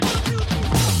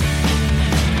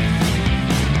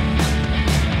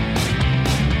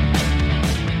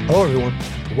Hello, everyone.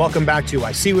 Welcome back to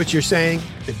I See What You're Saying,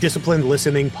 the Disciplined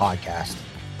Listening Podcast.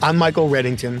 I'm Michael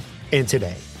Reddington, and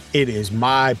today it is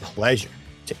my pleasure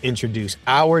to introduce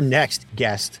our next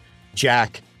guest,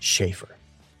 Jack Schaefer.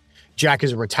 Jack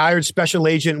is a retired special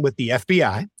agent with the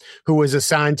FBI who was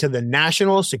assigned to the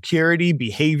National Security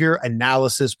Behavior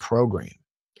Analysis Program.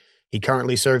 He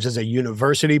currently serves as a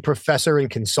university professor and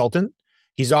consultant.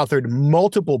 He's authored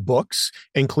multiple books,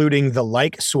 including The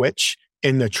Like Switch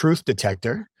and The Truth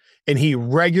Detector, and he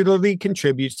regularly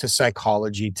contributes to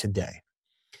Psychology Today.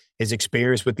 His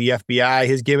experience with the FBI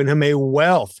has given him a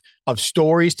wealth of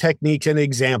stories, techniques, and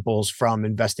examples, from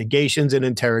investigations and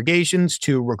interrogations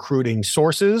to recruiting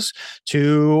sources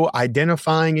to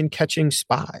identifying and catching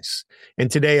spies. And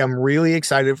today I'm really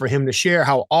excited for him to share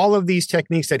how all of these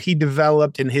techniques that he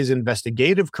developed in his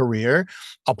investigative career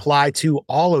apply to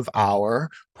all of our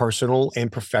personal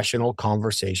and professional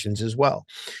conversations as well.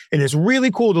 And it's really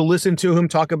cool to listen to him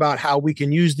talk about how we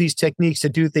can use these techniques to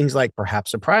do things like, perhaps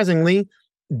surprisingly,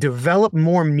 develop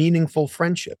more meaningful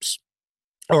friendships.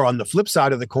 Or on the flip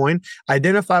side of the coin,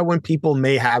 identify when people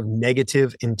may have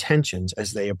negative intentions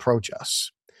as they approach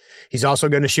us. He's also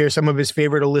going to share some of his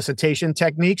favorite elicitation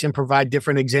techniques and provide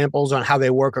different examples on how they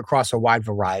work across a wide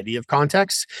variety of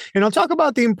contexts. And I'll talk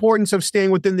about the importance of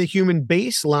staying within the human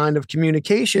baseline of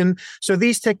communication so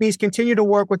these techniques continue to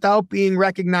work without being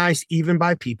recognized even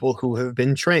by people who have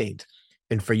been trained.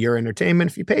 And for your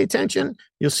entertainment, if you pay attention,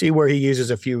 you'll see where he uses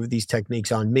a few of these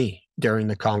techniques on me during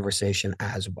the conversation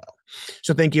as well.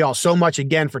 So thank you all so much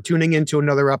again for tuning into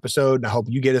another episode. And I hope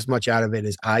you get as much out of it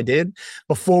as I did.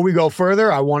 Before we go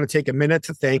further, I want to take a minute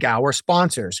to thank our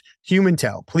sponsors,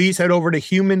 HumanTel. Please head over to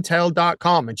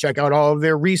humantel.com and check out all of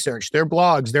their research, their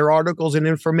blogs, their articles, and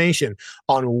information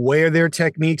on where their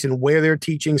techniques and where their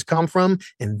teachings come from,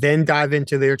 and then dive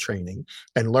into their training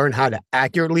and learn how to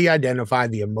accurately identify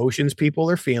the emotions people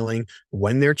are feeling,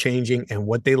 when they're changing, and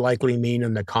what they likely mean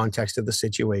in the context of the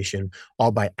situation,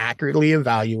 all by accurately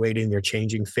evaluating their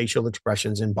changing facial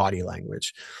expressions and body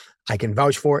language. I can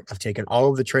vouch for it. I've taken all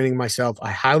of the training myself.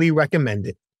 I highly recommend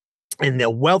it. And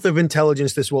the wealth of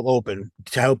intelligence this will open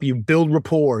to help you build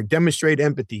rapport, demonstrate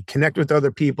empathy, connect with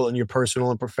other people in your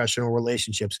personal and professional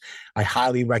relationships, I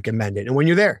highly recommend it. And when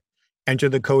you're there, enter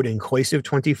the code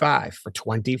INQUASIVE25 for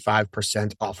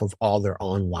 25% off of all their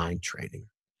online training.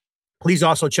 Please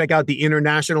also check out the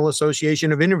International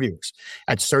Association of Interviewers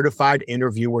at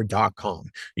certifiedinterviewer.com.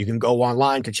 You can go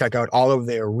online to check out all of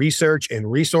their research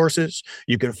and resources.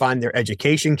 You can find their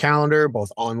education calendar,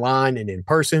 both online and in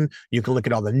person. You can look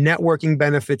at all the networking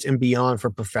benefits and beyond for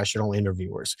professional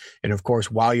interviewers. And of course,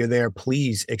 while you're there,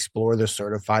 please explore the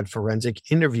Certified Forensic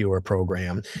Interviewer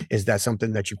program. Is that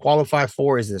something that you qualify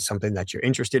for? Is this something that you're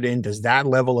interested in? Does that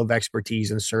level of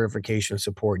expertise and certification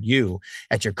support you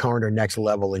at your current or next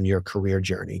level in your career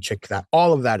journey? Check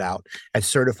all of that out at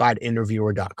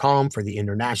certifiedinterviewer.com for the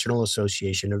International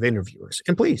Association of Interviewers.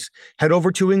 And please head over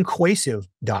to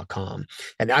inquasive.com.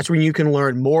 And that's where you can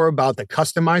learn more about the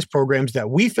customized programs that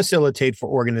we facilitate for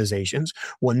organizations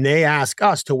when they ask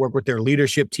us to work with their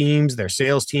leadership teams, their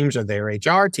sales teams, or their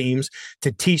HR teams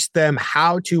to teach them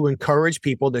how to encourage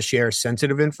people to share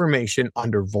sensitive information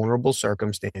under vulnerable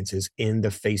circumstances in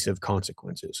the face of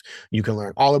consequences. You can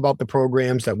learn all about the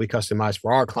programs that we customize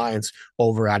for our clients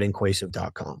over at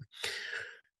inquasive.com.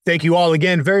 Thank you all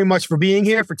again very much for being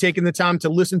here, for taking the time to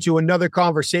listen to another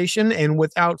conversation. And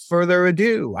without further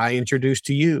ado, I introduce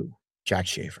to you Jack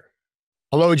Schaefer.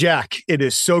 Hello, Jack. It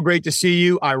is so great to see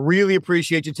you. I really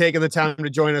appreciate you taking the time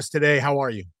to join us today. How are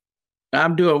you?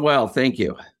 I'm doing well. Thank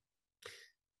you.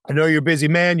 I know you're a busy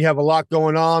man. You have a lot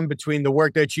going on between the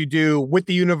work that you do with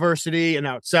the university and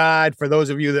outside. For those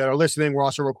of you that are listening, we're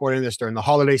also recording this during the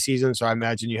holiday season, so I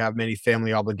imagine you have many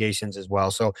family obligations as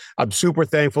well. So I'm super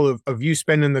thankful of you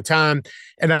spending the time.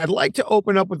 And I'd like to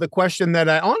open up with a question that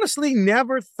I honestly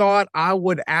never thought I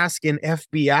would ask an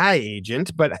FBI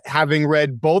agent, but having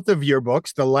read both of your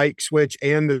books, The Like Switch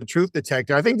and The Truth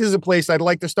Detector, I think this is a place I'd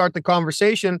like to start the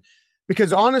conversation,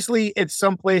 because honestly, it's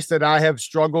someplace that I have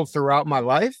struggled throughout my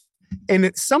life. And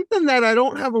it's something that I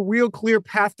don't have a real clear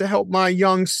path to help my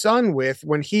young son with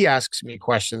when he asks me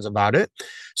questions about it.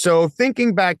 So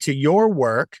thinking back to your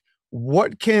work,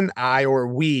 what can I or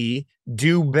we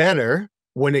do better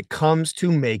when it comes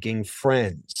to making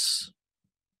friends?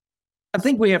 I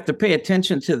think we have to pay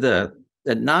attention to the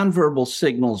nonverbal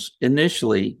signals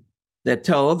initially that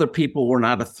tell other people we're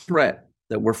not a threat,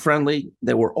 that we're friendly,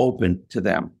 that we're open to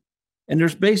them. And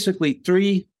there's basically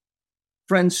three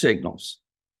friend signals.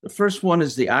 The first one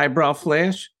is the eyebrow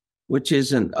flash, which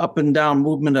is an up and down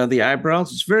movement of the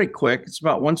eyebrows. It's very quick. It's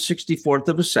about 1/64th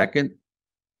of a second,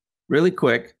 really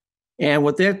quick. And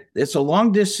with that, it's a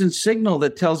long distance signal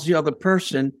that tells the other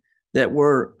person that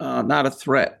we're not a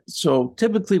threat. So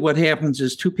typically what happens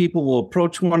is two people will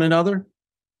approach one another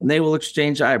and they will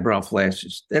exchange eyebrow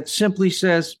flashes. That simply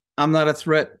says, I'm not a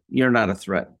threat, you're not a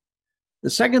threat. The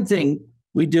second thing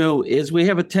we do is we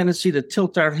have a tendency to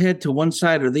tilt our head to one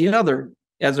side or the other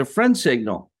as a friend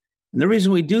signal. And the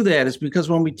reason we do that is because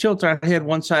when we tilt our head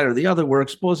one side or the other, we're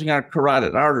exposing our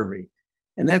carotid artery.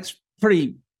 And that's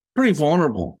pretty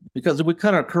vulnerable, because if we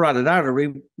cut our carotid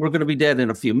artery, we're going to be dead in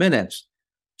a few minutes.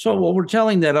 So what we're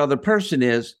telling that other person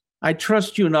is, I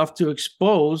trust you enough to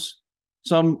expose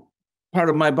some part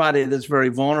of my body that's very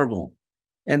vulnerable.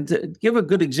 And to give a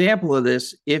good example of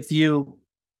this, if you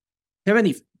have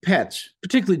any pets,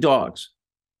 particularly dogs,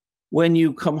 when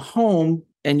you come home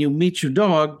and you meet your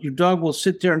dog will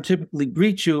sit there and typically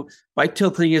greet you by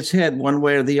tilting its head one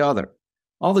way or the other.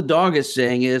 All the dog is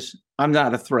saying is, I'm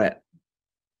not a threat.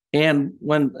 And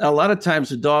when a lot of times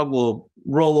the dog will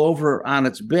roll over on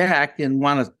its back and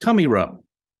want a tummy rub,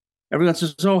 everyone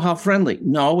says, oh, how friendly.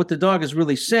 No, what the dog is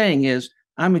really saying is,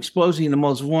 I'm exposing the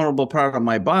most vulnerable part of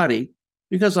my body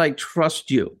because I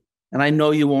trust you and I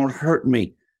know you won't hurt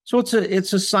me. So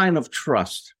it's a sign of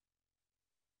trust.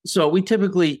 So we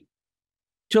typically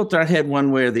tilt our head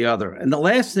one way or the other. And the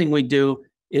last thing we do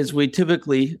is we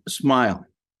typically smile.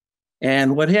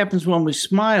 And what happens when we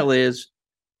smile is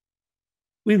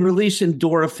we release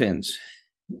endorphins.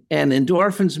 And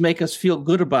endorphins make us feel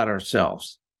good about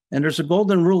ourselves. And there's a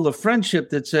golden rule of friendship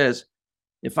that says,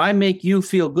 if I make you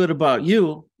feel good about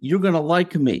you, you're going to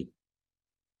like me.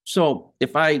 So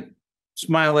if I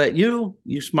smile at you,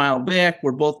 you smile back,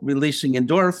 we're both releasing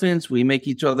endorphins, we make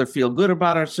each other feel good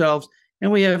about ourselves,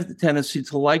 and we have the tendency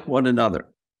to like one another.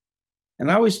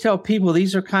 And I always tell people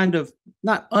these are kind of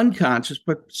not unconscious,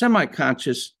 but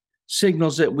semi-conscious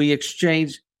signals that we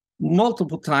exchange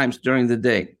multiple times during the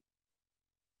day.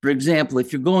 For example,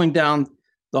 if you're going down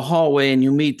the hallway and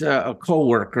you meet a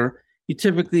coworker, you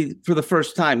typically, for the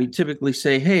first time, you typically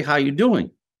say, hey, how you doing?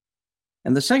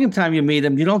 And the second time you meet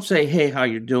them, you don't say, hey, how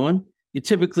you doing? You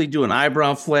typically do an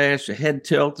eyebrow flash, a head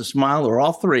tilt, a smile, or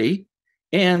all three.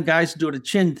 And guys do the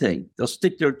chin thing. They'll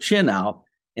stick their chin out.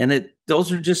 And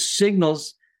those are just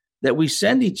signals that we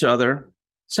send each other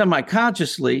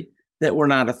semi-consciously that we're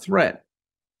not a threat.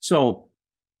 So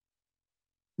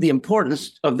the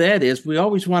importance of that is we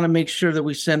always want to make sure that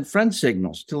we send friend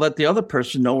signals to let the other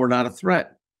person know we're not a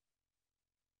threat.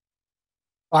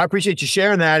 I appreciate you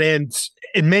sharing that. And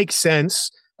it makes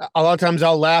sense. A lot of times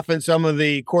I'll laugh in some of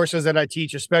the courses that I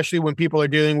teach, especially when people are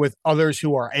dealing with others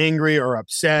who are angry or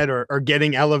upset or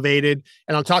getting elevated.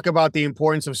 And I'll talk about the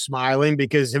importance of smiling,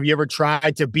 because have you ever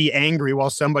tried to be angry while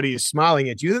somebody is smiling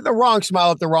at you? The wrong smile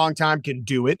at the wrong time can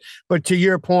do it. But to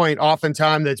your point,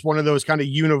 oftentimes that's one of those kind of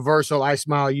universal, I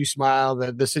smile, you smile,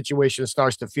 the situation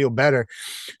starts to feel better.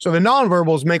 So the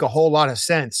nonverbals make a whole lot of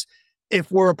sense. If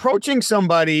we're approaching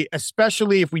somebody,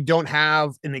 especially if we don't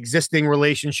have an existing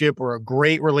relationship or a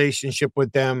great relationship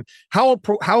with them, how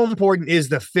important is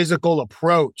the physical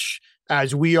approach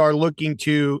as we are looking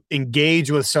to engage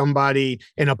with somebody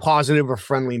in a positive or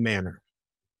friendly manner?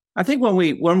 I think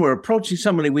when we're approaching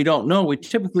somebody we don't know, we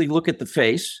typically look at the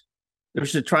face.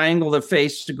 There's a triangle of the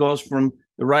face that goes from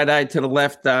the right eye to the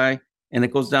left eye, and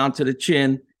it goes down to the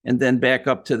chin and then back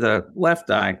up to the left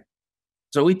eye.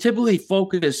 So we typically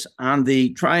focus on the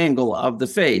triangle of the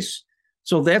face.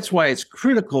 So that's why it's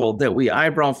critical that we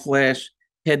eyebrow flash,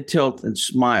 head tilt, and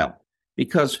smile,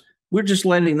 because we're just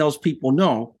letting those people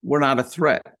know we're not a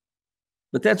threat.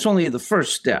 But that's only the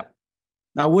first step.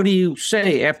 Now, what do you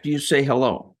say after you say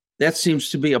hello? That seems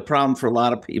to be a problem for a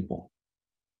lot of people.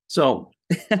 So,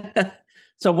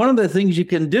 so one of the things you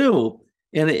can do,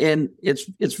 and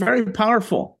it's very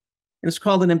powerful, and it's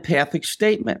called an empathic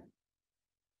statement.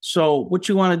 So what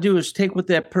you want to do is take what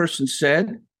that person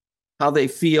said, how they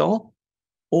feel,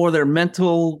 or their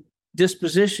mental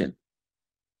disposition,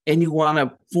 and you want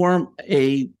to form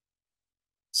a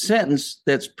sentence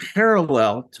that's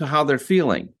parallel to how they're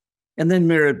feeling, and then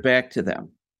mirror it back to them.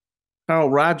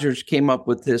 Carl Rogers came up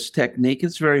with this technique.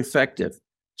 It's very effective.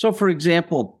 So, for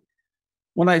example,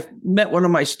 when I met one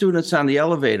of my students on the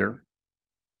elevator,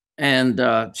 and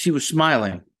she was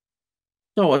smiling.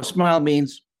 So a smile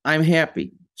means I'm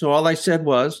happy. So all I said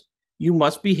was, you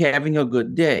must be having a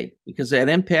good day, because that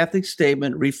empathic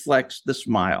statement reflects the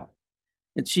smile.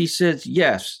 And she says,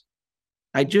 yes,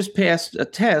 I just passed a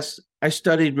test I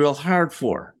studied real hard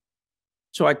for.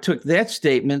 So I took that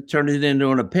statement, turned it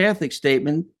into an empathic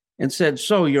statement, and said,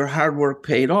 so your hard work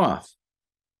paid off.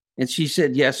 And she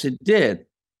said, yes, it did.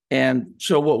 And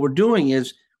so what we're doing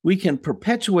is we can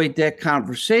perpetuate that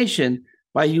conversation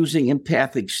by using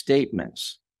empathic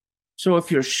statements. So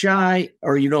if you're shy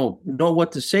or you don't know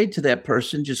what to say to that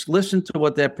person, just listen to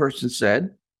what that person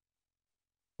said,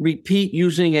 repeat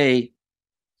using a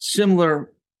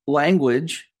similar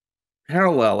language,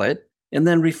 parallel it, and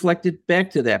then reflect it back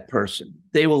to that person.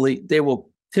 They will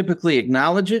typically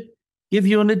acknowledge it, give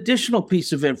you an additional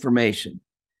piece of information.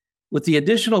 With the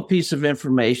additional piece of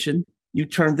information, you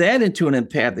turn that into an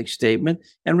empathic statement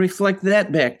and reflect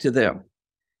that back to them.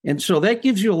 And so that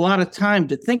gives you a lot of time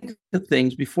to think of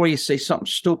things before you say something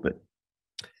stupid.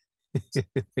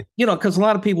 Because a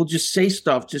lot of people just say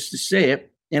stuff just to say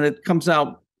it, and it comes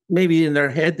out maybe in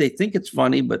their head, they think it's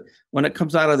funny, but when it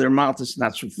comes out of their mouth, it's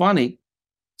not so funny.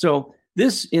 So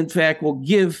this, in fact, will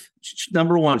give,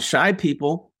 number one, shy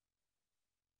people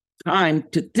time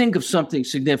to think of something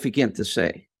significant to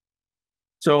say.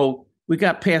 So we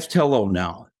got past hello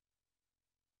now.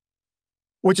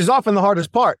 Which is often the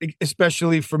hardest part,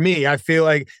 especially for me. I feel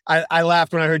like I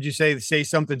laughed when I heard you say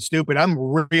something stupid. I'm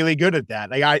really good at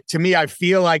that. To me, I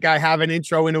feel like I have an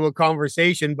intro into a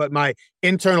conversation, but my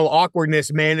internal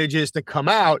awkwardness manages to come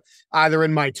out either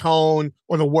in my tone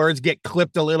or the words get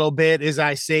clipped a little bit as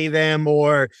I say them,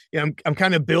 or I'm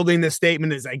kind of building the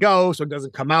statement as I go, so it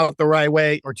doesn't come out the right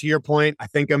way. Or to your point, I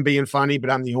think I'm being funny,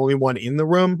 but I'm the only one in the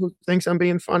room who thinks I'm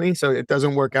being funny, so it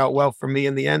doesn't work out well for me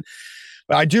in the end.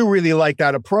 But I do really like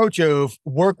that approach of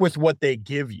work with what they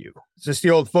give you. It's just the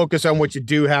old focus on what you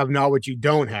do have, not what you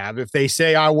don't have. If they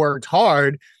say I worked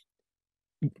hard,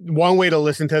 one way to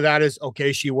listen to that is,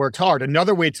 okay, she worked hard.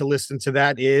 Another way to listen to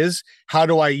that is, how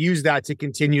do I use that to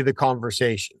continue the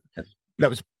conversation? That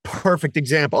was a perfect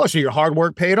example. Oh, so your hard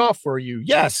work paid off for you.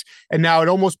 Yes. And now it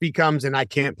almost becomes, and I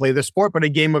can't play the sport, but a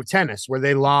game of tennis where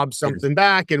they lob something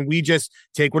back and we just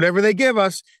take whatever they give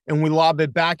us and we lob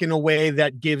it back in a way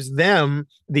that gives them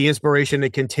the inspiration to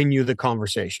continue the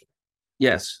conversation.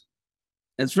 Yes.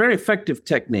 It's a very effective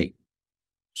technique.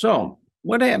 So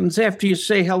what happens after you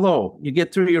say hello? You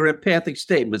get through your empathic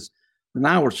statements.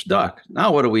 Now we're stuck.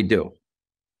 Now what do we do?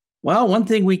 Well, one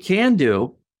thing we can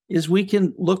do is we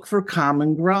can look for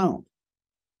common ground,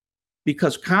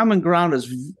 because common ground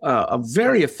is a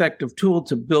very effective tool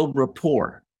to build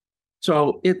rapport.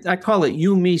 So I call it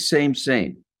you, me, same.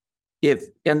 And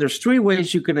there's three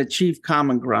ways you can achieve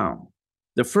common ground.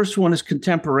 The first one is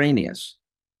contemporaneous.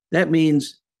 That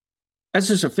means, that's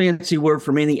just a fancy word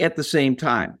for meaning at the same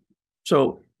time.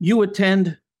 So you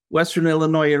attend Western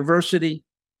Illinois University.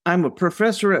 I'm a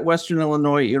professor at Western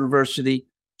Illinois University.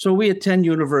 So we attend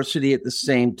university at the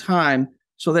same time.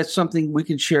 So that's something we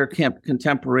can share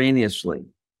contemporaneously.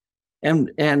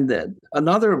 And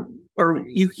another, or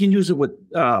you can use it with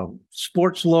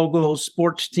sports logos,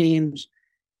 sports teams.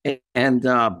 And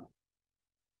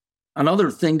another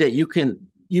thing that you can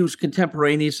use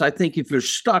contemporaneous, I think if you're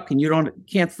stuck and you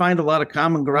can't find a lot of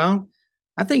common ground,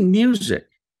 I think music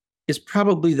is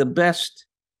probably the best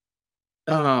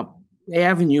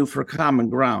avenue for common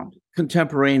ground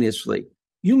contemporaneously.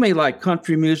 You may like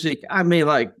country music, I may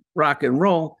like rock and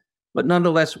roll, but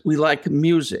nonetheless, we like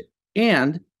music.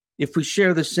 And if we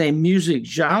share the same music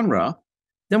genre,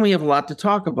 then we have a lot to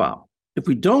talk about. If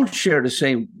we don't share the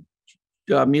same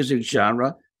music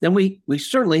genre, then we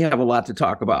certainly have a lot to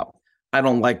talk about. I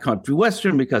don't like country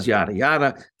western because yada,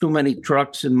 yada, too many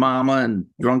trucks and mama and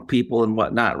drunk people and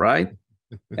whatnot, right?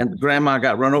 And grandma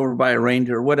got run over by a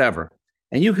reindeer or whatever.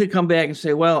 And you could come back and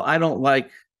say, well, I don't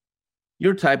like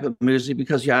your type of music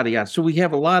because yada, yada. So we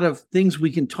have a lot of things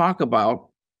we can talk about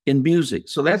in music.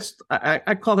 So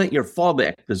I call that your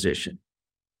fallback position.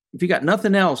 If you got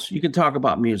nothing else, you can talk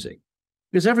about music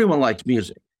because everyone likes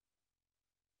music.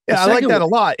 Yeah, I like that a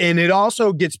lot. And it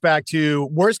also gets back to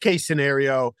worst case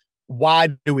scenario. Why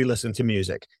do we listen to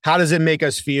music? How does it make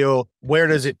us feel? Where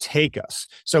does it take us?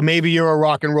 So maybe you're a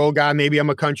rock and roll guy. Maybe I'm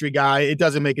a country guy. It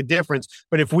doesn't make a difference.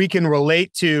 But if we can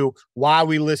relate to why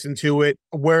we listen to it,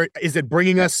 where is it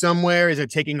bringing us somewhere? Is it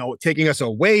taking us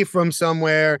away from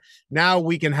somewhere? Now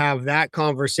we can have that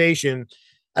conversation.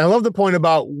 And I love the point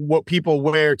about what people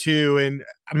wear too. And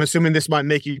I'm assuming this might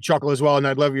make you chuckle as well. And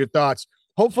I'd love your thoughts.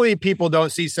 Hopefully people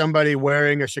don't see somebody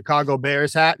wearing a Chicago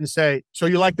Bears hat and say, so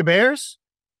you like the Bears?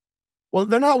 Well,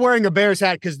 they're not wearing a Bears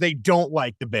hat because they don't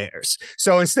like the Bears.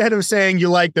 So instead of saying you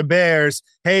like the Bears,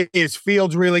 hey, is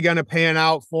Fields really going to pan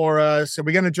out for us? Are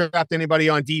we going to draft anybody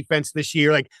on defense this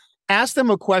year? Like, ask them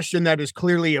a question that is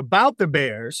clearly about the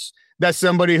Bears that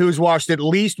somebody who's watched at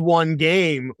least one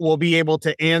game will be able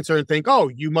to answer and think, oh,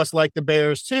 you must like the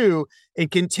Bears too, and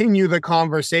continue the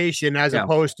conversation as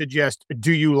opposed to just,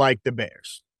 do you like the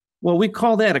Bears? Well, we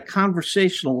call that a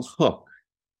conversational hook.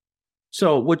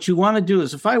 So what you want to do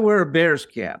is if I wear a Bears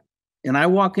cap and I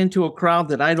walk into a crowd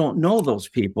that I don't know those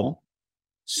people,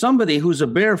 somebody who's a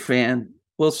Bear fan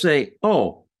will say,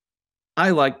 oh,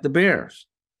 I like the Bears.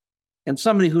 And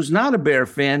somebody who's not a Bear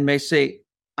fan may say,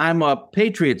 I'm a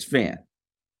Patriots fan.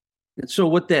 And so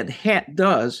what that hat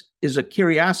does is a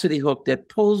curiosity hook that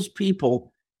pulls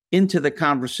people into the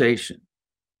conversation.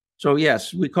 So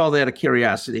yes, we call that a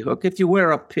curiosity hook. If you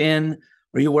wear a pin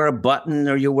or you wear a button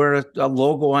or you wear a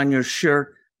logo on your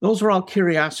shirt, those are all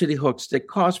curiosity hooks that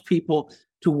cause people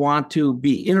to want to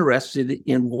be interested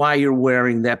in why you're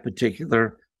wearing that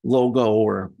particular logo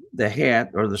or the hat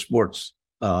or the sports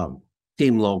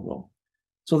team logo.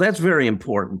 So that's very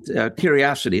important,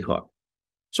 curiosity hook.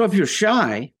 So if you're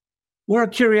shy, wear a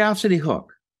curiosity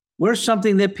hook. Wear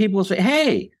something that people say,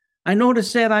 hey, I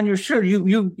noticed that on your shirt.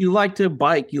 You like to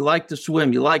bike, you like to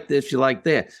swim, you like this, you like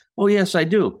that. Oh, yes, I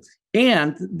do.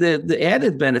 And the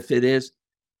added benefit is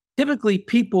typically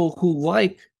people who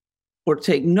like or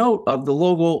take note of the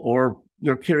logo or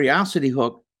your curiosity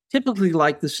hook typically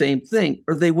like the same thing,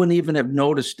 or they wouldn't even have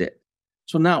noticed it.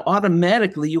 So now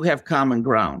automatically you have common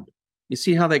ground. You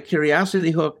see how that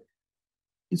curiosity hook,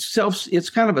 it's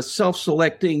kind of a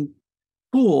self-selecting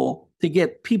tool to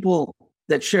get people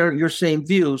that share your same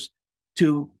views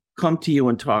to come to you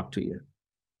and talk to you.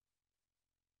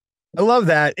 I love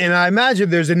that. And I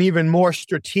imagine there's an even more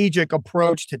strategic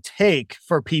approach to take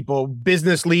for people,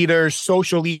 business leaders,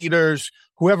 social leaders,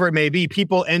 whoever it may be,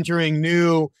 people entering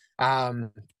new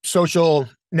social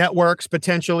networks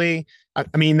potentially. I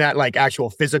mean that like actual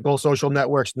physical social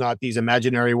networks, not these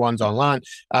imaginary ones online.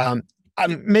 I'm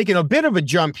making a bit of a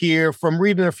jump here from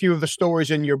reading a few of the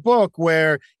stories in your book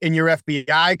where in your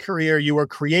FBI career, you were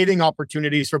creating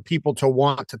opportunities for people to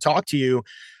want to talk to you,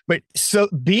 but so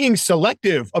being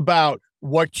selective about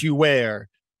what you wear,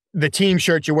 the team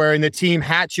shirt you're wearing, the team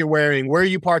hat you're wearing, where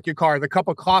you park your car, the cup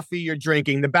of coffee you're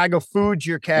drinking, the bag of food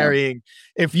you're carrying.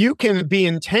 Yeah. If you can be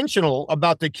intentional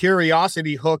about the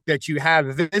curiosity hook that you have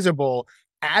visible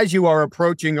as you are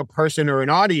approaching a person or an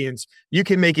audience, you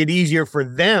can make it easier for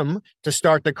them to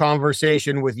start the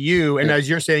conversation with you. And as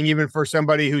you're saying, even for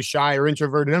somebody who's shy or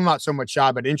introverted, I'm not so much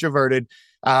shy, but introverted,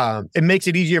 it makes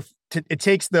it easier. It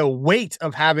takes the weight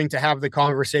of having to have the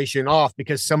conversation off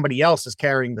because somebody else is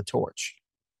carrying the torch.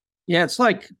 Yeah, it's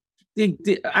like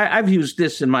I've used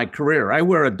this in my career. I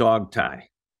wear a dog tie,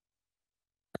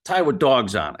 a tie with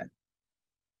dogs on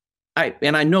it.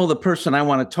 And I know the person I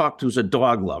want to talk to is a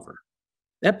dog lover.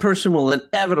 That person will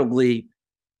inevitably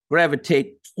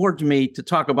gravitate towards me to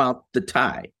talk about the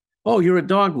tie. Oh, you're a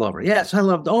dog lover. Yes, I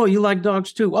love. Oh, you like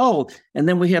dogs too. Oh, and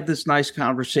then we have this nice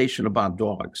conversation about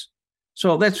dogs.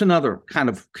 So that's another kind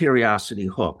of curiosity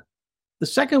hook. The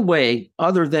second way,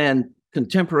 other than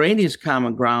contemporaneous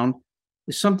common ground,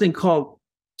 is something called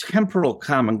temporal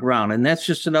common ground. And that's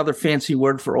just another fancy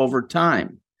word for over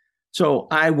time. So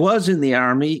I was in the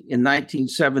Army in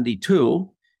 1972.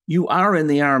 You are in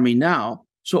the Army now.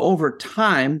 So over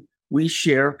time, we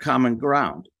share common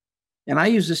ground. And I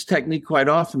use this technique quite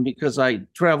often because I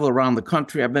travel around the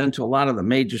country. I've been to a lot of the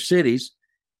major cities.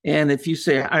 And if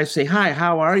I say, hi,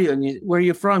 how are you? And where are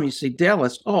you from? You say,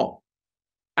 Dallas. Oh,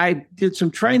 I did some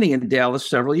training in Dallas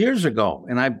several years ago.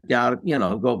 And I got,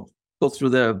 go through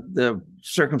the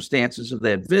circumstances of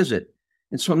that visit.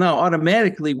 And so now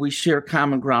automatically we share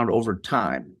common ground over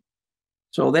time.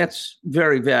 So that's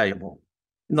very valuable.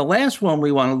 And the last one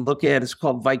we want to look at is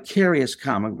called vicarious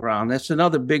common ground. That's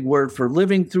another big word for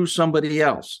living through somebody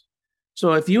else.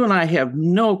 So if you and I have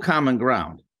no common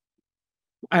ground,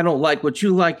 I don't like what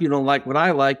you like, you don't like what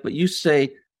I like, but you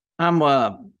say, I'm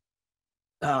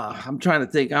trying to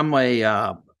think, I'm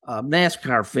a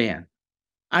NASCAR fan.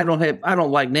 I don't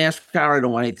like NASCAR. I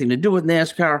don't want anything to do with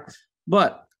NASCAR.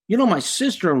 But, my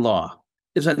sister-in-law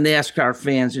is a NASCAR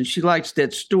fan, and she likes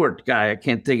that Stewart guy. I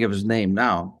can't think of his name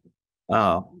now.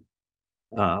 Or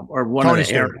one Tony of the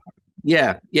Stewart.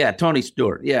 Yeah, Tony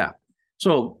Stewart. Yeah.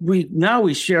 So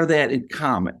we share that in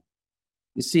common.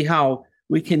 You see how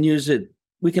we can use it.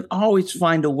 We can always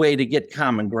find a way to get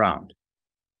common ground.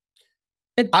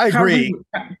 And I agree.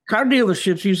 Car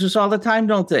dealerships use this all the time,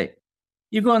 don't they?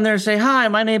 You go in there and say, hi,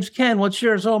 my name's Ken. What's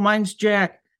yours? Oh, mine's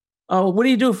Jack. Oh, what do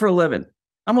you do for a living?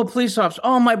 I'm a police officer.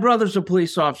 Oh, my brother's a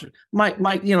police officer. My,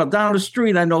 down the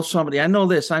street, I know somebody. I know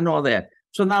this, I know that.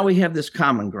 So now we have this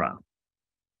common ground.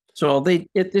 So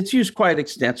it's used quite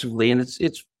extensively, and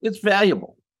it's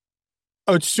valuable.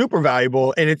 Oh, it's super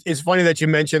valuable. And it's funny that you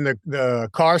mentioned the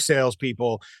car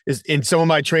salespeople. Is in some of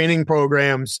my training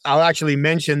programs, I'll actually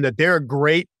mention that they're a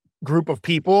great group of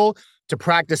people to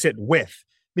practice it with,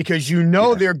 because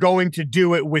they're going to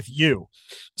do it with you.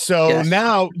 So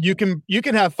now you can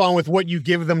have fun with what you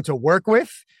give them to work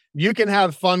with. You can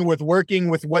have fun with working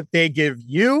with what they give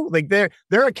you. Like they're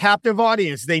a captive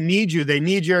audience. They need you. They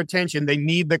need your attention. They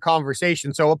need the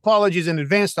conversation. So apologies in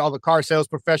advance to all the car sales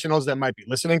professionals that might be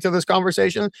listening to this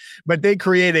conversation, but they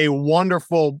create a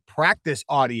wonderful practice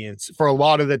audience for a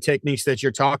lot of the techniques that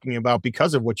you're talking about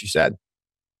because of what you said.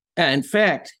 In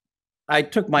fact, I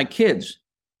took my kids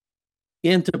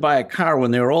in to buy a car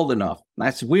when they were old enough. And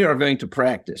I said, we are going to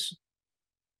practice.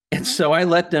 And so I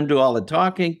let them do all the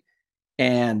talking.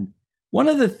 And one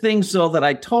of the things, though, that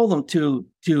I told them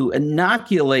to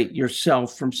inoculate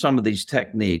yourself from some of these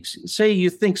techniques. Say you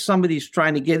think somebody's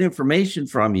trying to get information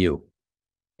from you,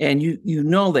 and you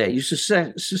know that. You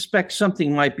suspect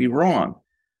something might be wrong.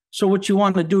 So what you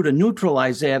want to do to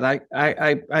neutralize that,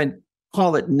 I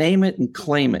call it name it and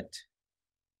claim it.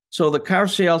 So the car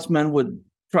salesman would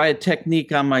try a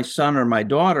technique on my son or my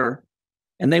daughter,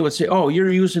 and they would say, oh,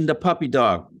 you're using the puppy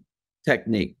dog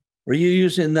technique, or you're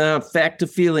using the fact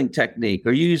of feeling technique,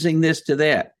 or you're using this to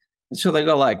that. And so they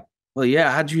go like, well,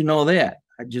 yeah, how'd you know that?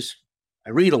 I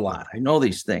read a lot. I know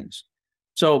these things.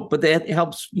 So, but that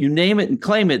helps you name it and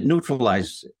claim it,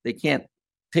 neutralizes it. They can't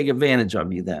take advantage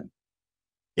of you then.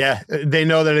 Yeah, they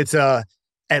know that it's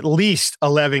at least a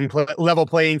level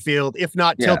playing field, if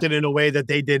not tilted in a way that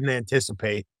they didn't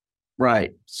anticipate.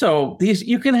 Right. So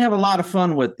you can have a lot of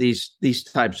fun with these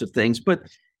types of things, but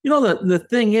the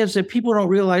thing is that people don't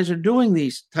realize they're doing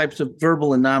these types of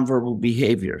verbal and nonverbal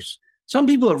behaviors. Some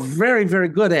people are very, very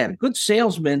good at it. Good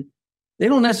salesmen, they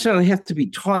don't necessarily have to be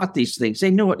taught these things.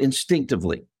 They know it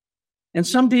instinctively. And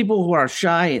some people who are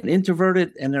shy and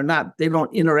introverted and they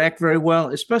don't interact very well,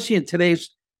 especially in today's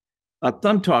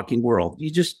thumb talking world. You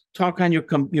just talk on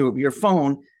your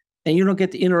phone and you don't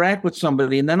get to interact with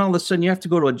somebody. And then all of a sudden you have to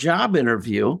go to a job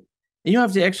interview and you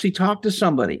have to actually talk to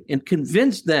somebody and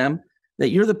convince them that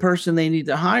you're the person they need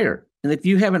to hire. And if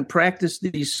you haven't practiced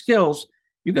these skills,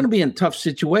 you're going to be in a tough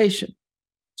situation.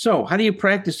 So how do you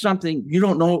practice something you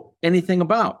don't know anything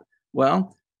about?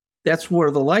 Well, that's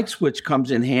where the light switch comes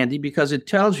in handy, because it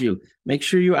tells you, make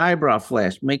sure you eyebrow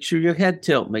flash, make sure your head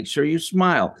tilt, make sure you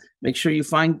smile, make sure you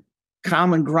find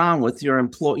common ground with your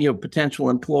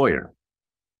potential employer.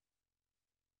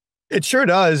 It sure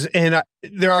does. And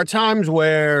there are times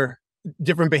where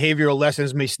different behavioral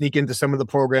lessons may sneak into some of the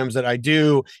programs that I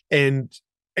do. And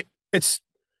it's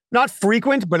not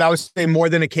frequent, but I would say more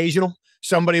than occasional.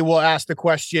 Somebody will ask the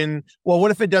question, well,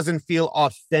 what if it doesn't feel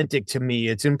authentic to me?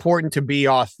 It's important to be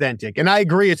authentic. And I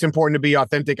agree it's important to be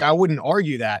authentic. I wouldn't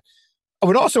argue that. I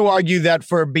would also argue that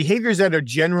for behaviors that are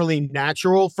generally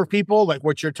natural for people, like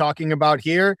what you're talking about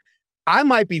here, I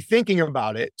might be thinking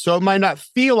about it, so it might not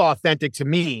feel authentic to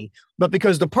me, but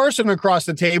because the person across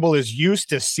the table is used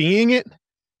to seeing it,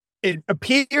 it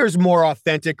appears more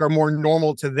authentic or more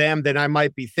normal to them than I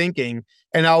might be thinking.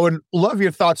 And I would love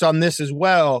your thoughts on this as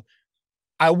well.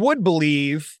 I would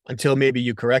believe, until maybe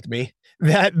you correct me,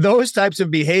 that those types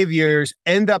of behaviors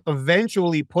end up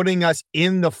eventually putting us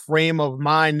in the frame of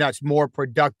mind that's more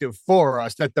productive for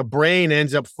us, that the brain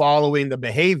ends up following the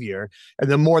behavior. And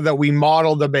the more that we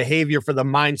model the behavior for the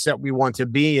mindset we want to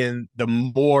be in, the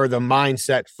more the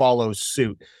mindset follows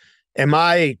suit. Am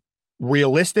I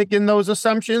realistic in those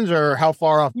assumptions, or how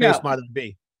far off base might it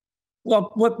be?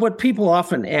 Well, what people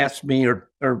often ask me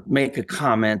or make a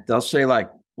comment, they'll say like,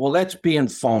 well, that's being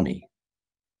phony.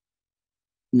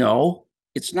 No,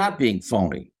 it's not being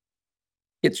phony.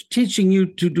 It's teaching you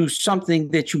to do something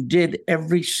that you did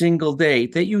every single day,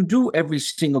 that you do every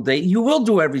single day, you will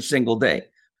do every single day.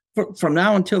 From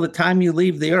now until the time you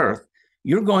leave the earth,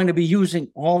 you're going to be using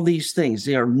all these things.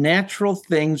 They are natural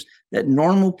things that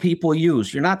normal people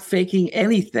use. You're not faking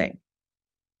anything.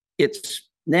 It's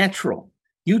natural.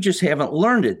 You just haven't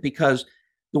learned it because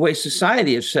the way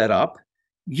society is set up,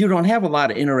 you don't have a lot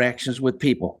of interactions with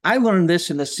people. I learned this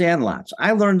in the sandlots.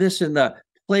 I learned this in the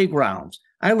playgrounds.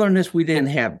 I learned this. We didn't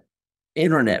have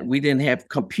internet. We didn't have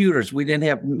computers. We didn't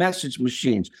have message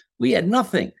machines. We had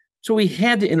nothing. So we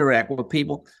had to interact with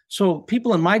people. So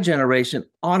people in my generation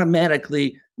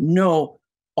automatically know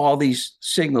all these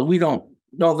signals. We don't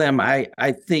know them. I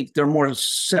think they're more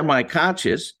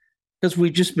semi-conscious because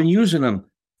we've just been using them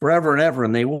forever and ever,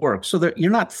 and they work. So you're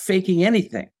not faking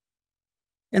anything.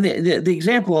 And the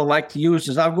example I like to use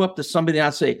is I'll go up to somebody and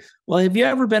I'll say, well, have you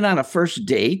ever been on a first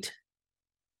date?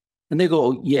 And they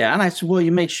go, yeah. And I said, well,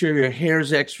 you make sure your hair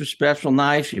is extra special,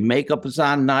 nice. Your makeup is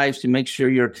on nice. You make sure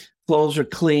your clothes are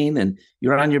clean and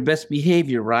you're on your best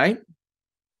behavior, right?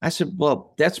 I said,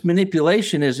 well, that's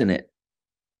manipulation, isn't it?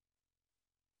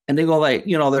 And they go like,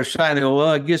 they're shy. They go, well,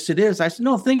 I guess it is. I said,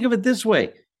 no, think of it this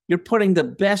way. You're putting the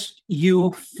best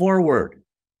you forward.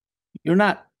 You're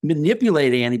not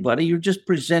manipulating anybody. You're just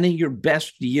presenting your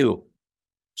best you.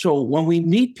 So when we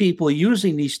meet people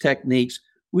using these techniques,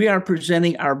 we are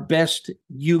presenting our best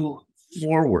you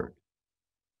forward.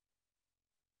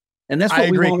 And that's what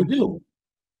we want to do.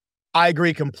 I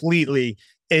agree completely.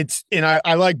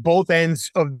 I like both ends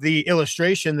of the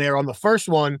illustration there. On the first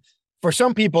one, for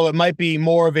some people, it might be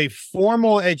more of a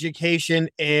formal education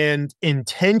and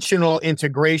intentional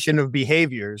integration of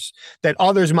behaviors that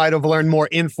others might have learned more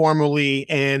informally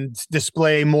and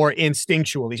display more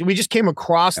instinctually. So we just came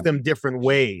across them different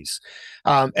ways.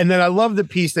 And then I love the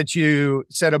piece that you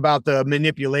said about the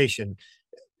manipulation.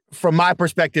 From my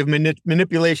perspective,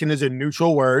 manipulation is a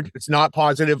neutral word. It's not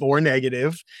positive or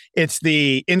negative. It's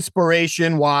the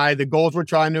inspiration, why, the goals we're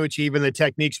trying to achieve, and the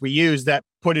techniques we use that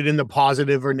put it in the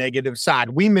positive or negative side.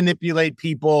 We manipulate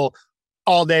people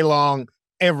all day long,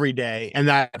 every day. And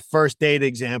that first date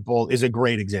example is a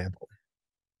great example.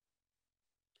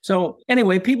 So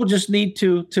anyway, people just need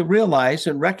to realize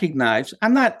and recognize,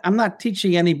 I'm not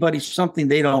teaching anybody something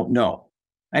they don't know.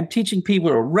 I'm teaching people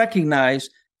to recognize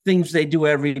things they do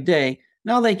every day.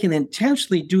 Now they can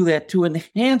intentionally do that to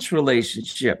enhance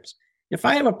relationships. If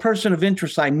I have a person of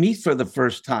interest I meet for the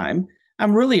first time,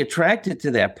 I'm really attracted to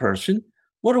that person.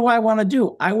 What do I want to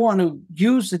do? I want to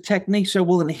use the techniques that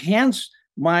will enhance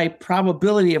my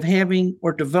probability of having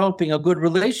or developing a good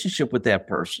relationship with that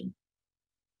person.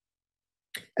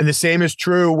 And the same is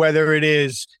true whether it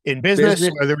is in business,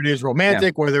 whether it is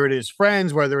romantic, whether it is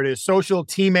friends, whether it is social,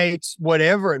 teammates,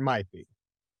 whatever it might be.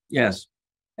 Yes.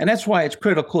 And that's why it's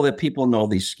critical that people know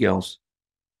these skills.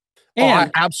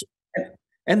 And,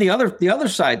 and the other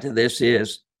side to this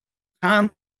is con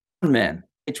men.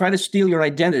 They try to steal your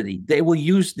identity. They will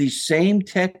use these same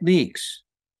techniques.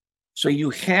 So you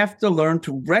have to learn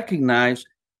to recognize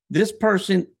this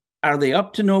person. Are they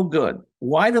up to no good?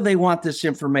 Why do they want this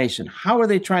information? How are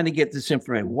they trying to get this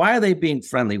information? Why are they being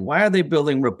friendly? Why are they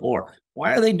building rapport?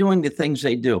 Why are they doing the things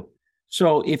they do?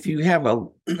 So if you have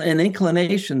an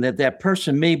inclination that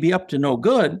person may be up to no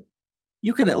good,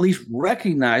 you can at least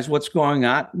recognize what's going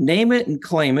on, name it and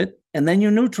claim it, and then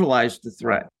you neutralize the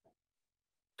threat.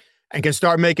 And can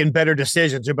start making better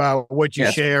decisions about what you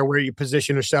share, where you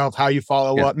position yourself, how you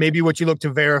follow up, maybe what you look to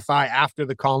verify after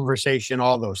the conversation,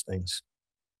 all those things.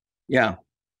 Yeah.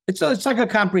 It's like a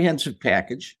comprehensive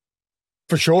package.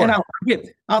 For sure. And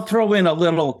I'll throw in a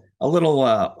little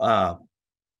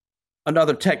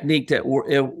another technique that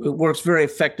it works very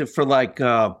effective for like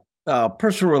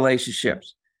personal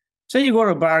relationships. Say you go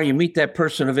to a bar, you meet that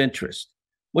person of interest.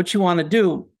 What you want to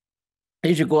do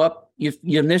is you go up, you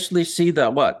initially see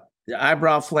the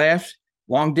eyebrow flash,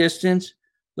 long distance.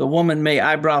 The woman may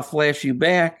eyebrow flash you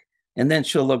back, and then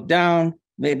she'll look down,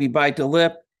 maybe bite the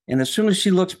lip. And as soon as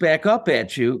she looks back up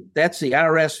at you, that's the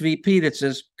RSVP that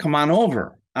says, come on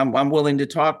over. I'm willing to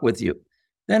talk with you.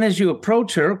 Then as you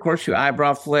approach her, of course, you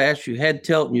eyebrow flash, you head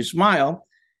tilt, and you smile.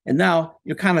 And now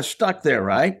you're kind of stuck there,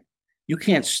 right? You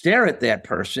can't stare at that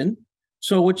person.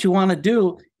 So what you want to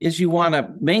do is you want to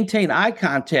maintain eye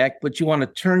contact, but you want to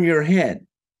turn your head.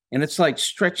 And it's like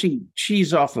stretching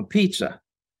cheese off a pizza.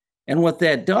 And what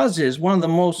that does is one of the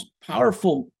most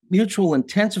powerful mutual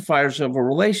intensifiers of a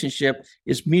relationship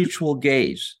is mutual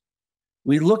gaze.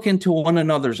 We look into one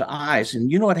another's eyes, and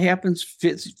you know what happens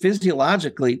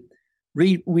physiologically?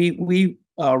 We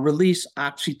release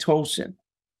oxytocin.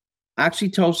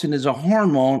 Oxytocin is a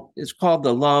hormone. It's called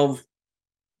the love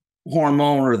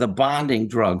hormone or the bonding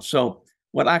drug. So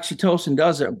what oxytocin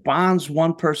does, it bonds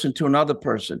one person to another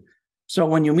person. So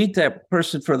when you meet that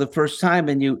person for the first time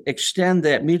and you extend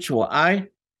that mutual eye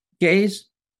gaze,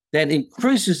 that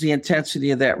increases the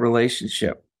intensity of that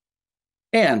relationship.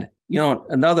 And,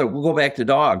 we'll go back to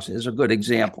dogs as a good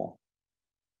example.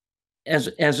 As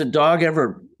a dog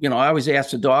ever, I always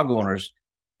ask the dog owners,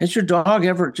 has your dog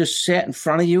ever just sat in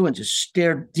front of you and just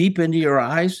stared deep into your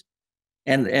eyes?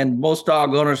 And most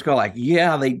dog owners go like,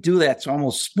 yeah, they do that. It's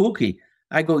almost spooky.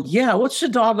 I go, yeah, what's the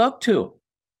dog up to?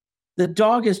 The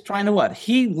dog is trying to what?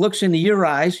 He looks into your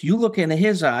eyes. You look into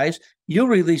his eyes. You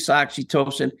release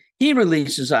oxytocin. He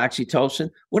releases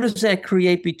oxytocin. What does that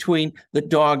create between the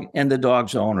dog and the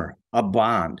dog's owner? A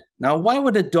bond. Now, why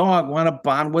would a dog want to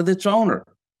bond with its owner?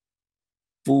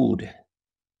 Food,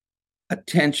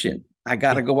 attention. I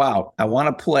got to go out. I want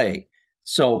to play.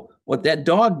 So what that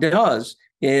dog does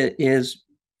is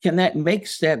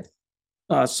makes that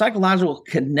psychological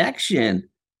connection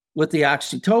with the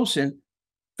oxytocin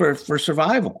for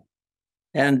survival.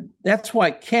 And that's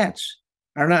why cats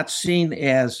are not seen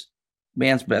as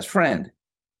man's best friend,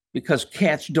 because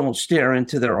cats don't stare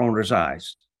into their owner's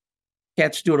eyes.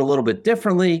 Cats do it a little bit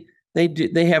differently.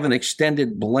 They have an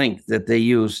extended blink that they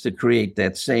use to create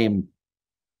that same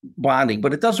bonding,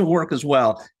 but it doesn't work as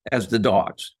well as the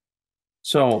dogs.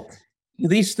 So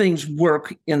these things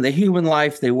work in the human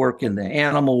life. They work in the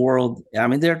animal world. I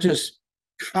mean, they're just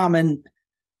common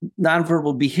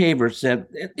nonverbal behaviors that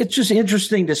it's just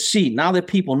interesting to see. Now that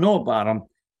people know about them,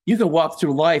 you can walk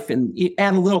through life and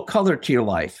add a little color to your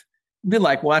life. It'd be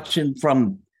like watching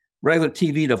from regular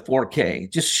TV to 4K.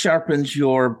 It just sharpens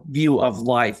your view of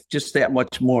life just that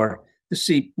much more to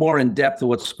see more in depth of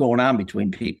what's going on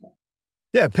between people.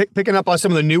 Yeah, picking up on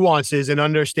some of the nuances and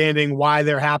understanding why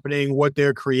they're happening, what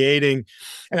they're creating.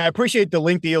 And I appreciate the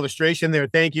lengthy illustration there.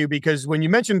 Thank you. Because when you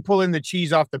mentioned pulling the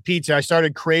cheese off the pizza, I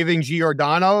started craving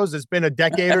Giordano's. It's been a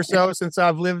decade or so since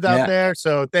I've lived out there.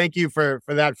 So thank you for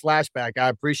that flashback. I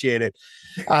appreciate it.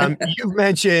 You've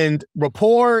mentioned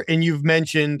rapport and you've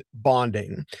mentioned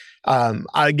bonding.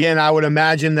 Again, I would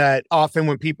imagine that often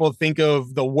when people think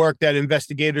of the work that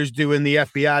investigators do in the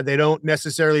FBI, they don't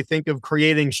necessarily think of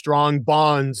creating strong bonds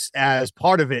as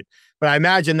part of it. But I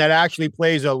imagine that actually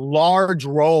plays a large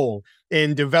role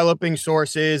in developing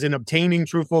sources and obtaining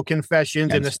truthful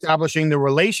confessions and establishing the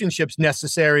relationships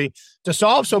necessary to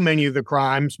solve so many of the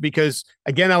crimes. Because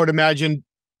again, I would imagine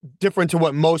different to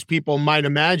what most people might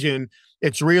imagine,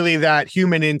 it's really that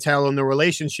human intel and the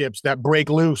relationships that break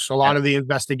loose a lot of the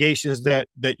investigations that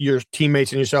your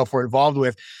teammates and yourself were involved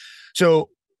with. So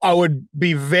I would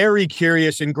be very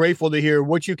curious and grateful to hear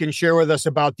what you can share with us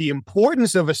about the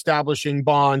importance of establishing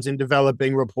bonds and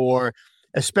developing rapport,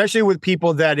 especially with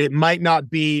people that it might not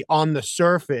be on the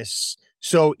surface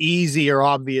so easy or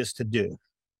obvious to do.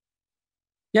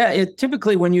 Yeah,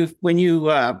 typically when you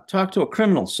talk to a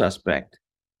criminal suspect,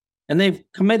 and they've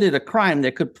committed a crime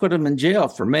that could put them in jail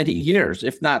for many years,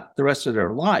 if not the rest of their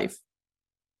life,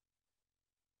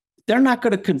 they're not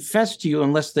going to confess to you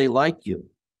unless they like you.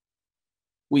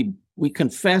 We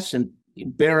confess and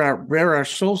bare our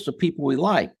souls to people we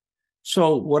like.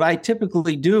 So what I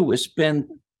typically do is spend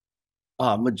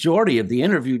a majority of the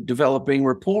interview developing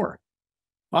rapport,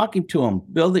 talking to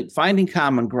them, finding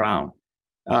common ground,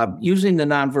 using the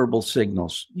nonverbal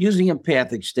signals, using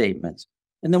empathic statements.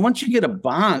 And then once you get a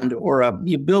bond or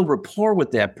you build rapport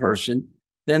with that person,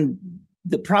 then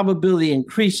the probability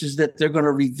increases that they're going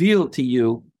to reveal to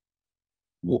you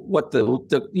what they'll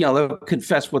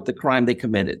confess what the crime they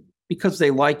committed because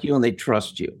they like you and they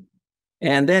trust you.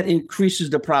 And that increases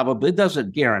the probability. It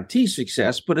doesn't guarantee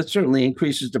success, but it certainly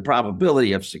increases the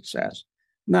probability of success.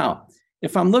 Now,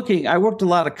 if I'm looking, I worked a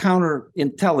lot of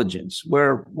counterintelligence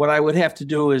where what I would have to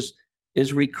do is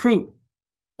recruit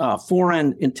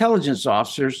foreign intelligence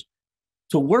officers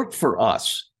to work for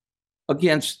us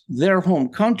against their home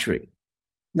country.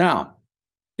 Now,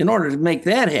 in order to make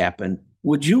that happen,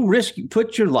 would you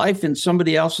put your life in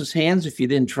somebody else's hands if you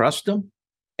didn't trust them?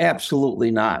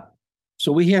 Absolutely not.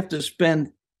 So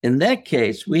in that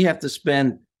case, we have to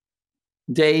spend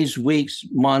days, weeks,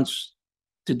 months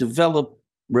to develop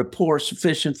rapport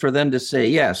sufficient for them to say,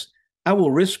 yes, I will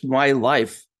risk my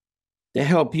life to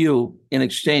help you in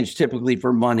exchange typically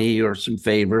for money or some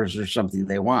favors or something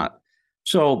they want.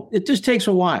 So it just takes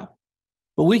a while,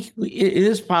 but it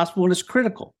is possible and it's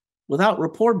critical. Without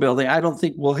rapport building, I don't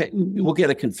think we'll get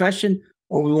a confession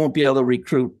or we won't be able to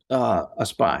recruit a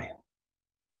spy.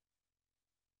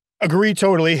 Agree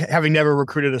totally, having never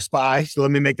recruited a spy. So let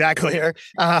me make that clear.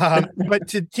 But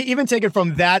to even take it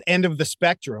from that end of the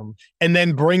spectrum and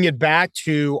then bring it back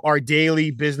to our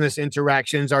daily business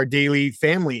interactions, our daily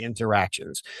family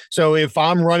interactions. So if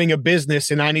I'm running a business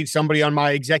and I need somebody on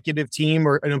my executive team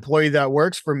or an employee that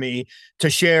works for me to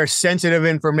share sensitive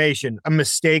information, a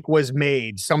mistake was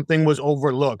made, something was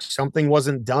overlooked, something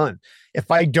wasn't done. If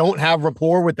I don't have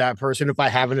rapport with that person, if I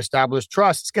haven't established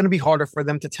trust, it's going to be harder for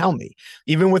them to tell me.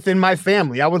 Even within my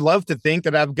family, I would love to think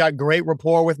that I've got great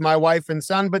rapport with my wife and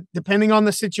son, but depending on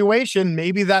the situation,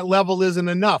 maybe that level isn't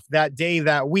enough that day,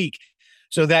 that week.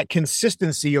 So that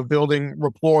consistency of building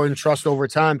rapport and trust over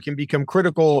time can become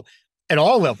critical at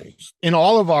all levels in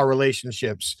all of our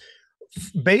relationships.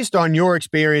 Based on your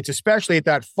experience, especially at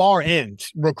that far end,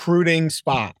 recruiting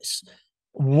spies,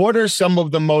 what are some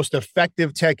of the most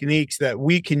effective techniques that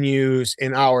we can use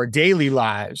in our daily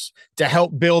lives to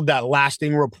help build that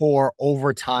lasting rapport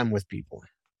over time with people?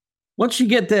 Once you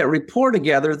get that rapport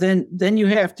together, then you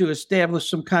have to establish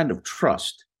some kind of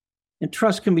trust. And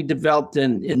trust can be developed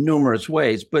in numerous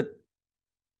ways, but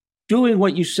doing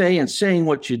what you say and saying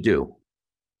what you do,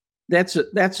 that's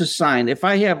a sign. If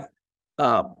I have,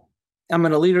 I'm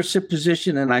in a leadership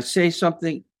position and I say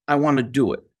something, I want to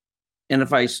do it. And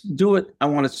if I do it, I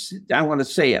want to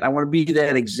say it. I want to be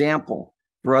that example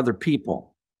for other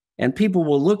people. And people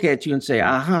will look at you and say,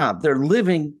 aha, they're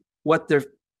living what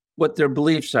their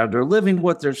beliefs are. They're living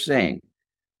what they're saying.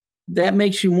 That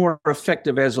makes you more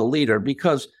effective as a leader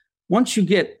because once you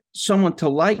get someone to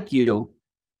like you,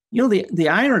 the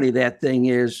irony of that thing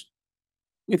is,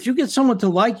 if you get someone to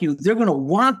like you, they're going to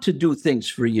want to do things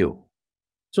for you.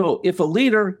 So if a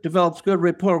leader develops good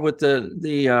rapport with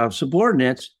the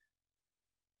subordinates,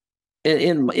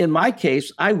 in my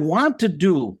case, I want to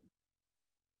do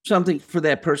something for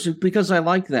that person because I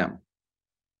like them.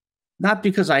 Not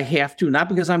because I have to, not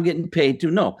because I'm getting paid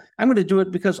to. No, I'm going to do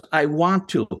it because I want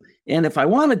to. And if I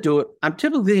want to do it, I'm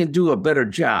typically going to do a better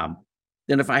job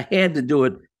than if I had to do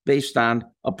it based on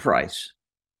a price,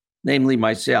 namely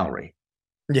my salary.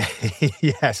 Yeah,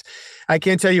 yes. I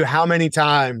can't tell you how many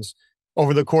times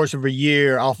over the course of a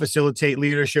year I'll facilitate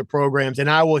leadership programs and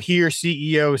I will hear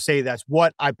CEOs say that's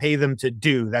what I pay them to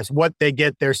do. That's what they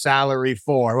get their salary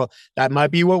for. Well, that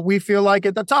might be what we feel like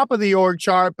at the top of the org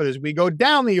chart, but as we go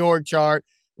down the org chart,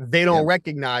 they don't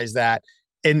recognize that.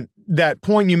 And that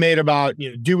point you made about,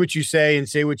 do what you say and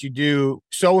say what you do,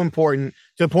 so important,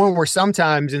 to the point where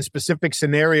sometimes in specific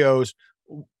scenarios,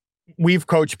 we've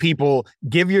coached people,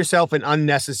 give yourself an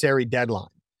unnecessary deadline.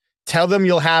 Tell them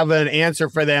you'll have an answer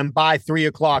for them by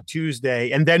 3:00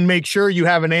 Tuesday, and then make sure you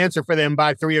have an answer for them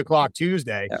by 3:00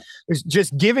 Tuesday. Yeah. It's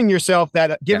just giving yourself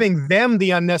that, giving them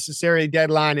the unnecessary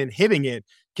deadline and hitting it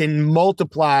can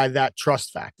multiply that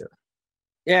trust factor.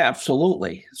 Yeah,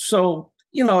 absolutely. So,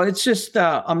 it's just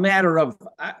a matter of,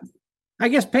 I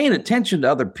guess, paying attention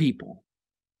to other people,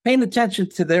 paying attention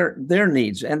to their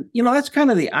needs. And, that's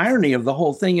kind of the irony of the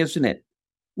whole thing, isn't it?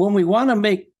 When we want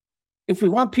to if we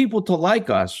want people to like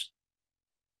us,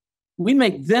 we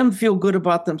make them feel good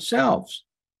about themselves.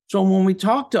 So when we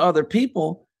talk to other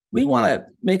people, we want to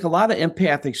make a lot of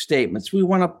empathic statements. We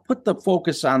want to put the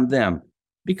focus on them,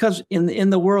 because in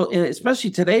the world,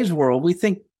 especially today's world,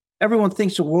 everyone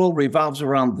thinks the world revolves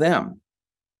around them.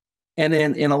 And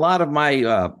in a lot of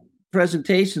my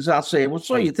presentations, I'll say, well,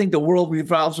 so you think the world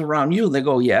revolves around you? They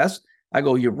go, yes. I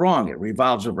go, you're wrong. It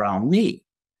revolves around me.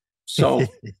 So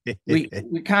we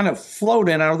kind of float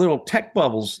in our little tech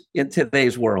bubbles in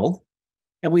today's world,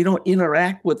 and we don't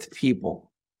interact with people.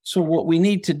 So what we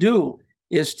need to do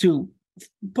is to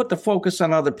put the focus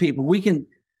on other people. We can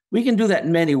do that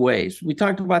in many ways. We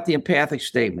talked about the empathic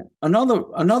statement.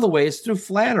 Another way is through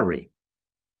flattery.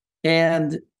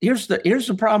 And here's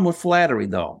the problem with flattery,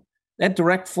 though. That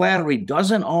direct flattery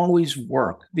doesn't always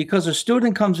work, because a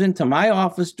student comes into my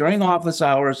office during office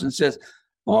hours and says,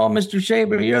 "Oh, Mr.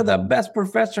 Shaver, you're the best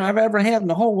professor I've ever had in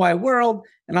the whole wide world."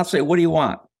 And I'll say, "What do you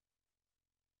want?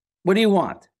 What do you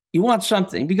want?" You want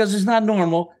something, because it's not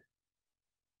normal.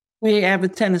 We have a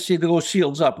tendency to go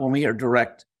shields up when we hear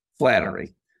direct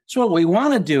flattery. So what we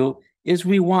want to do is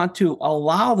we want to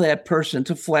allow that person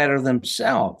to flatter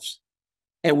themselves.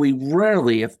 And we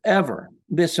rarely, if ever,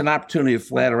 miss an opportunity to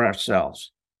flatter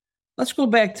ourselves. Let's go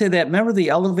back to that. Remember the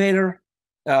elevator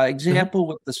example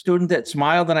with the student that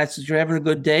smiled, and I said, "You're having a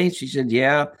good day?" She said,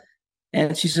 "Yeah."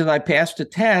 And she said, "I passed a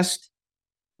test,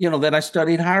 that I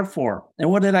studied hard for."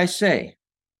 And what did I say?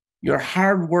 "Your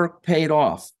hard work paid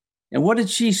off." And what did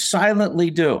she silently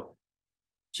do?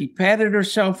 She patted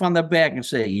herself on the back and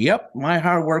said, "Yep, my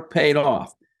hard work paid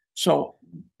off." So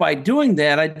by doing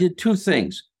that, I did two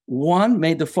things. One,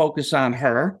 made the focus on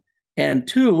her. And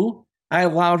two, I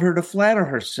allowed her to flatter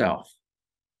herself.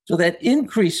 So that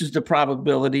increases the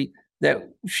probability that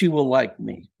she will like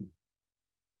me.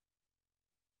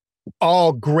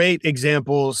 All great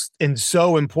examples and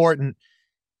so important.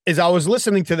 As I was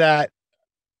listening to that,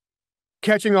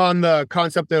 catching on the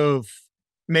concept of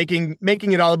making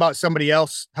it all about somebody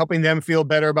else, helping them feel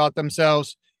better about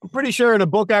themselves. I'm pretty sure in a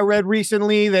book I read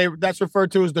recently, that's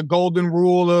referred to as the golden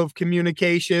rule of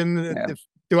communication. Yeah.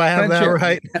 Do I have that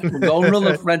right? The golden rule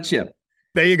of friendship.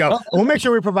 There you go. We'll make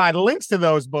sure we provide links to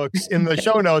those books in the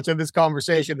show notes of this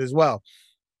conversation as well.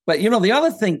 But, the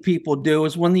other thing people do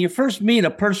is when you first meet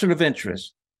a person of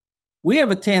interest, we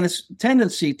have a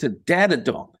tendency to data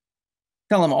dump.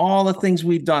 Tell them all the things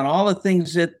we've done, all the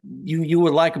things that you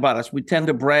would like about us. We tend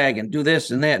to brag and do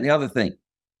this and that and the other thing.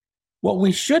 What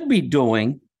we should be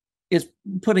doing is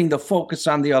putting the focus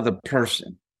on the other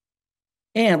person.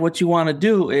 And what you want to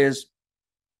do is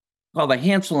called the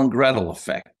Hansel and Gretel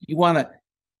effect. You want to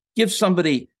give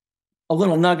somebody a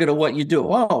little nugget of what you do.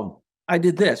 "Oh, I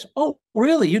did this." "Oh,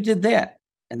 really? You did that?"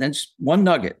 And then just one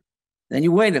nugget. Then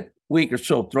you wait a week or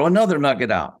so, throw another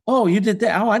nugget out. "Oh, you did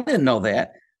that? Oh, I didn't know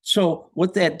that." So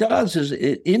what that does is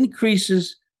it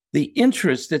increases the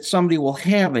interest that somebody will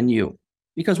have in you.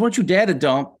 Because once you data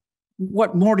dump,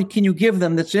 what more can you give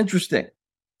them that's interesting?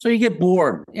 So you get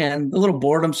bored, and a little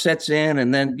boredom sets in,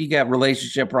 and then you got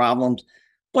relationship problems.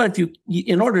 But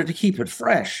in order to keep it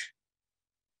fresh,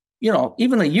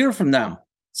 even a year from now,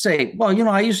 say, well,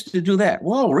 I used to do that.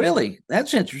 Well, really?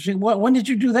 That's interesting. When did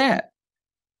you do that?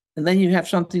 And then you have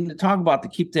something to talk about to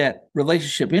keep that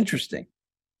relationship interesting.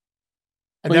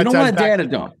 But you don't want to data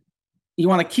dump. You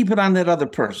want to keep it on that other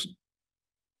person.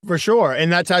 For sure.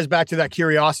 And that ties back to that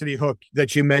curiosity hook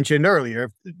that you mentioned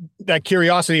earlier. That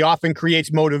curiosity often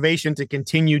creates motivation to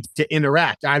continue to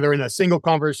interact, either in a single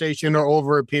conversation or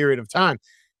over a period of time.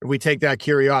 If we take that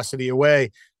curiosity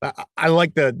away, I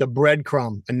like the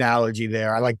breadcrumb analogy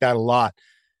there. I like that a lot.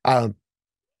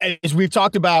 As we've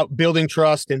talked about building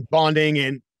trust and bonding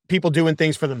and people doing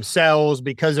things for themselves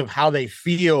because of how they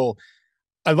feel,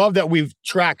 I love that we've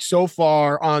tracked so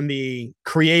far on the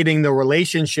creating the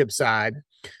relationship side.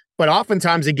 But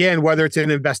oftentimes, again, whether it's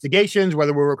in investigations,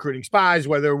 whether we're recruiting spies,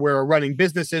 whether we're running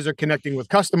businesses or connecting with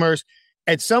customers,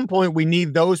 at some point, we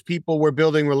need those people we're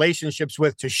building relationships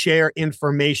with to share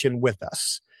information with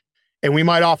us. And we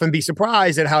might often be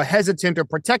surprised at how hesitant or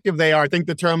protective they are. I think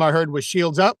the term I heard was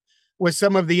shields up with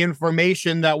some of the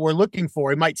information that we're looking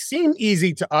for. It might seem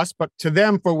easy to us, but to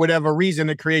them, for whatever reason,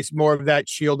 it creates more of that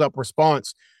shield up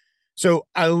response. So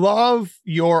I love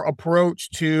your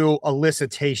approach to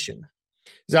elicitation.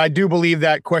 I do believe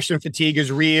that question fatigue is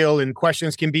real and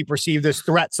questions can be perceived as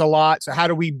threats a lot. So how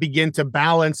do we begin to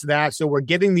balance that so we're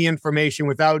getting the information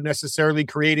without necessarily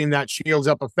creating that shields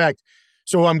up effect?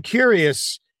 So I'm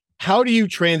curious, how do you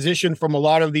transition from a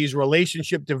lot of these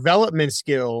relationship development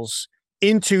skills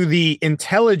into the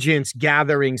intelligence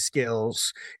gathering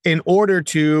skills in order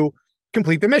to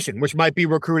complete the mission, which might be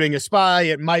recruiting a spy,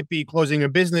 it might be closing a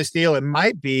business deal, it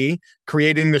might be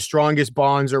creating the strongest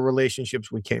bonds or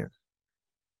relationships we can?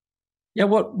 Yeah,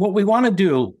 what we want to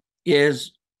do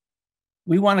is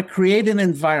we want to create an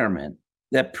environment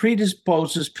that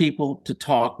predisposes people to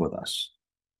talk with us.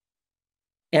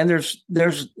 And there's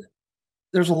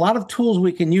a lot of tools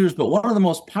we can use, but one of the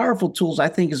most powerful tools I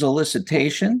think is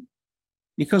elicitation,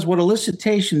 because what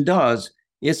elicitation does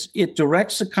is it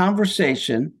directs the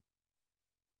conversation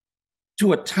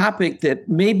to a topic that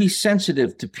may be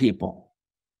sensitive to people,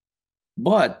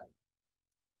 but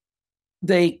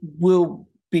they will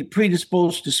be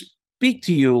predisposed to speak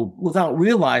to you without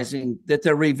realizing that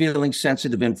they're revealing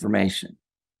sensitive information.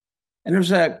 And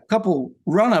there's a couple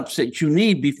run-ups that you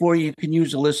need before you can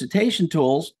use elicitation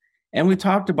tools. And we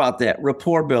talked about that: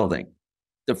 rapport building,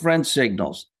 the friend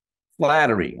signals,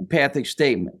 flattery, empathic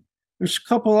statement. There's a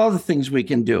couple other things we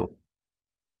can do.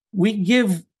 We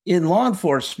give, in law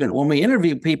enforcement, when we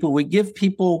interview people, we give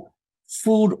people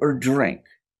food or drink.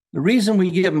 The reason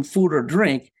we give them food or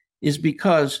drink is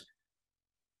because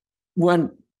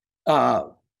when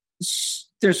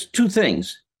there's two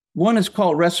things. One is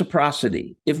called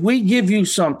reciprocity. If we give you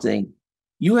something,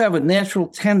 you have a natural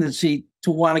tendency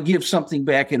to want to give something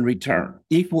back in return,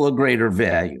 equal or greater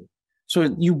value.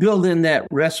 So you build in that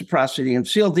reciprocity. And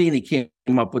Cialdini came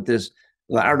up with this,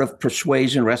 the art of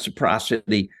persuasion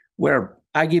reciprocity, where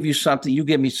I give you something, you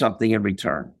give me something in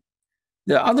return.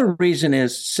 The other reason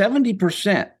is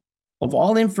 70% of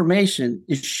all information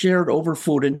is shared over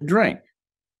food and drink.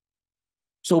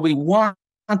 So we want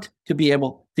to be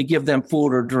able to give them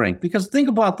food or drink, because think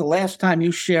about the last time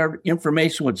you shared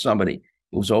information with somebody.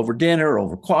 It was over dinner,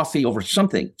 over coffee, over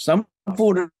something, some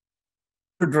food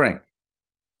or drink.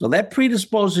 So that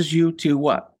predisposes you to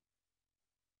what?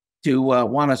 To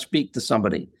want to speak to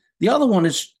somebody. The other one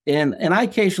is, and I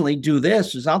occasionally do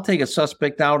this, is I'll take a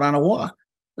suspect out on a walk.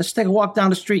 Let's take a walk down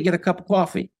the street, get a cup of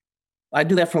coffee. I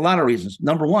do that for a lot of reasons.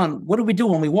 Number one, what do we do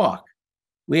when we walk?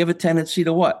 We have a tendency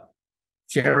to what?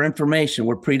 Share information.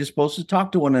 We're predisposed to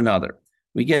talk to one another.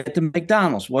 We get to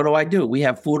McDonald's. What do? We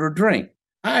have food or drink.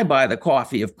 I buy the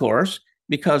coffee, of course,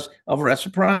 because of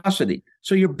reciprocity.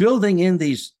 So you're building in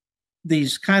these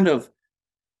kind of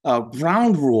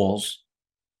ground rules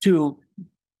to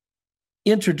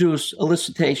introduce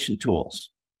elicitation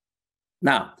tools.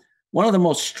 Now, one of the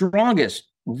most strongest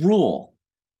elicitation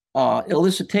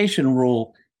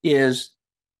rule is,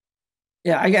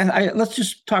 let's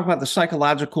just talk about the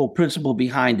psychological principle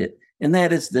behind it, and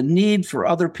that is the need for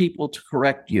other people to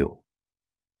correct you.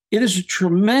 It is a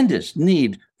tremendous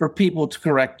need for people to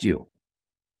correct you.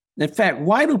 In fact,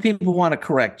 why do people want to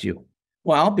correct you?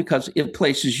 Well, because it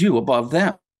places you above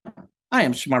them. I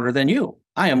am smarter than you.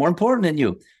 I am more important than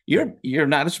you. You're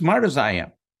not as smart as I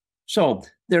am. So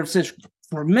there's this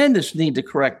tremendous need to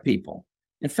correct people.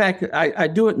 In fact, I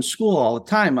do it in school all the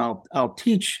time. I'll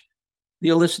teach the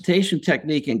elicitation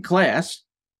technique in class,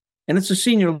 and it's a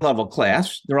senior level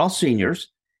class. They're all seniors.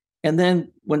 And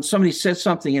then when somebody says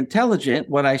something intelligent,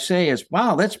 what I say is,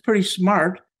 wow, that's pretty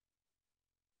smart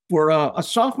for a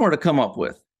sophomore to come up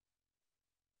with.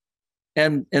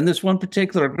 And this one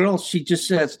particular girl, she just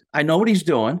says, I know what he's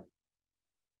doing.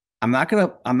 I'm not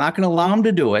gonna allow him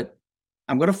to do it.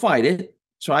 I'm gonna fight it.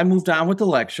 So I moved on with the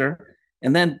lecture.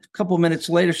 And then a couple of minutes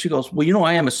later, she goes, well,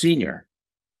 I am a senior.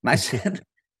 And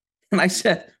I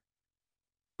said,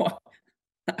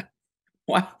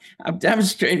 why? I'm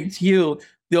demonstrating to you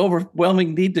the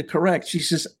overwhelming need to correct. She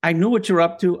says, I knew what you're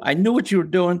up to. I knew what you were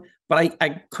doing, but I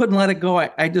couldn't let it go.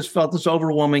 I just felt this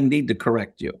overwhelming need to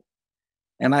correct you.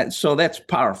 So that's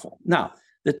powerful. Now,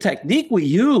 the technique we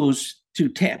use to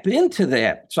tap into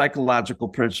that psychological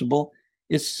principle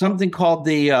is something called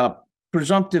the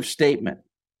presumptive statement.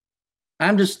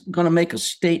 I'm just going to make a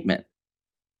statement,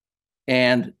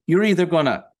 and you're either going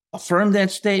to affirm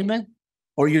that statement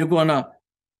or you're going to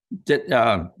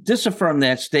disaffirm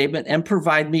that statement and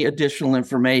provide me additional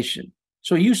information.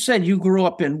 So you said you grew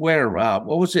up in where?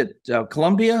 What was it?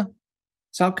 Columbia,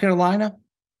 South Carolina?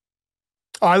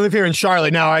 Oh, I live here in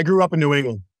Charlotte now. I grew up in New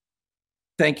England.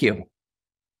 Thank you.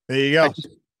 There you go.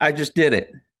 I just did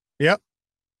it. Yep.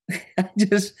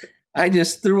 I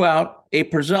just threw out a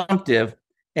presumptive,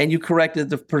 and you corrected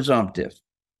the presumptive.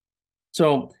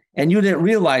 So, and you didn't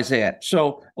realize that.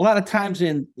 So a lot of times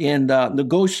in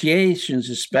negotiations,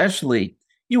 especially,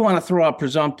 you want to throw out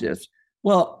presumptives.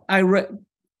 Well,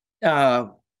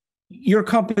 your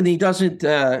company doesn't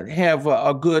have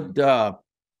a good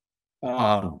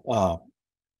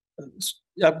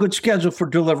schedule for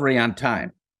delivery on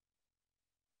time.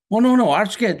 Well, no, our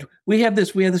schedule, we have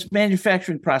this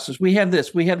manufacturing process, we have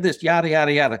this, yada,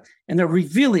 yada, yada. And they're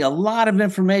revealing a lot of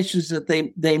information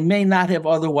that they may not have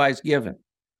otherwise given.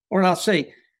 Or I'll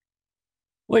say,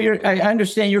 well, I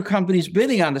understand your company's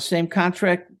bidding on the same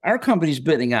contract our company's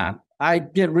bidding on. I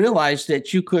didn't realize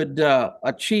that you could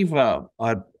achieve a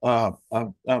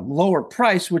lower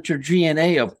price with your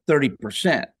G&A of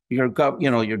 30%,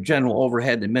 your general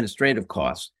overhead and administrative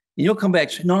costs. And you'll come back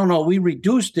and say, no, we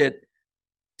reduced it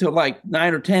to like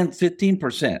 9 or 10,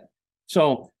 15%.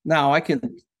 So now I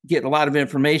can get a lot of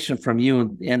information from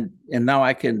you, and now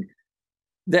I can.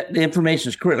 That the information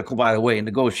is critical, by the way, in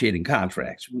negotiating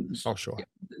contracts. Oh, sure.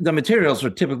 The materials are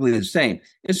typically the same.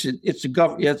 It's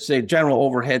a general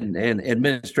overhead and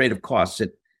administrative costs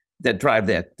that drive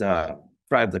the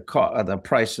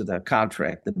price of the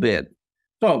contract, the bid.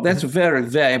 So that's very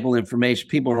valuable information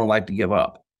people don't like to give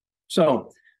up.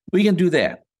 So we can do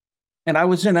that. And I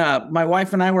was my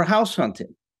wife and I were house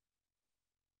hunting,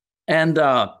 and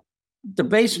the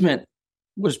basement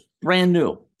was brand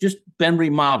new, just been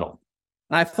remodeled.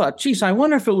 And I thought, geez, I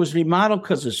wonder if it was remodeled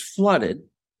because it's flooded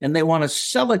and they want to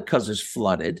sell it because it's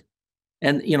flooded.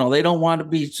 And, they don't want to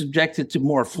be subjected to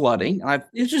more flooding. I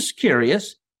was just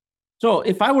curious. So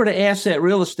if I were to ask that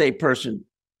real estate person,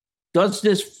 does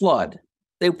this flood?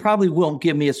 They probably won't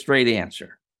give me a straight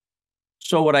answer.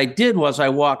 So what I did was I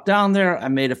walked down there, I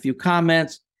made a few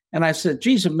comments, and I said,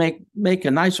 geez, make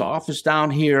a nice office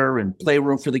down here and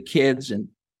playroom for the kids. And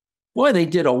boy, they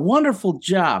did a wonderful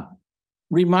job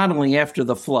remodeling after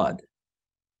the flood.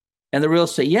 And the real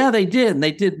estate, yeah, they did. And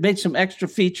they made some extra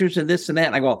features and this and that.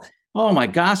 And I go, oh my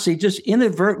gosh, they just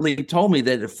inadvertently told me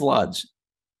that it floods.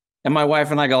 And my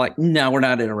wife and I go like, no, we're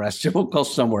not interested. We'll go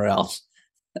somewhere else.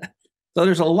 So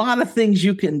there's a lot of things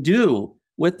you can do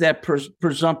with that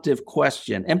presumptive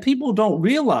question. And people don't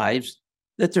realize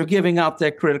that they're giving out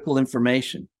that critical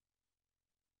information.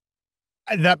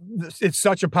 That it's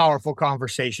such a powerful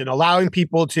conversation, allowing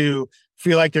people to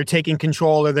feel like they're taking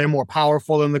control or they're more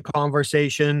powerful in the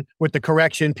conversation with the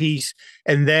correction piece,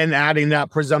 and then adding that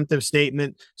presumptive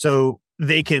statement so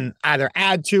they can either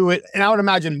add to it. And I would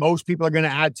imagine most people are going to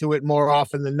add to it more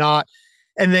often than not.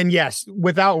 And then, yes,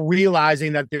 without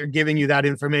realizing that they're giving you that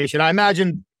information. I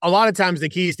imagine a lot of times the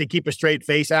key is to keep a straight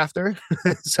face after.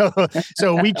 so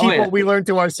we keep what we learn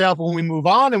to ourselves when we move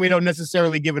on, and we don't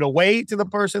necessarily give it away to the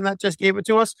person that just gave it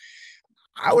to us.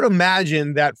 I would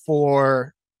imagine that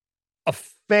for a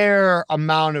fair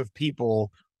amount of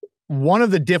people, one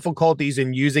of the difficulties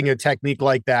in using a technique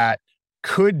like that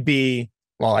could be,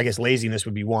 well, I guess laziness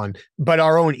would be one, but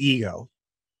our own ego.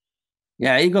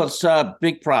 Yeah, ego's a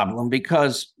big problem,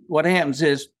 because what happens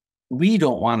is we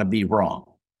don't want to be wrong.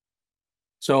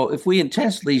 So if we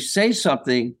intentionally say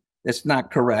something that's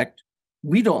not correct,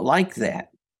 we don't like that.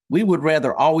 We would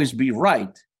rather always be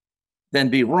right than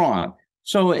be wrong.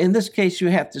 So in this case, you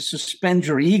have to suspend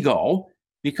your ego,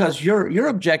 because your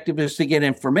objective is to get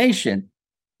information,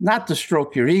 not to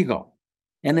stroke your ego.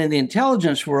 And in the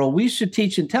intelligence world, we should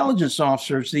teach intelligence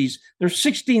officers there's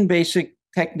 16 basic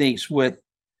techniques with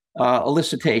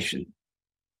elicitation.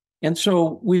 And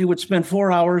so we would spend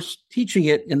 4 hours teaching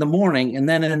it in the morning, and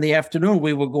then in the afternoon,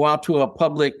 we would go out to a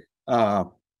public, like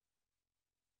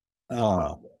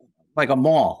a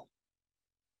mall.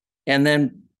 And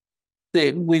then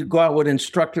we'd go out with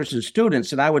instructors and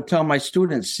students, and I would tell my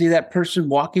students, see that person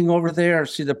walking over there,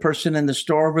 see the person in the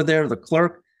store over there, the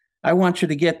clerk. I want you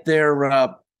to get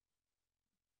their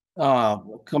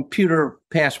computer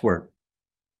password.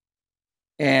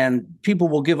 And people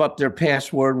will give up their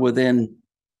password within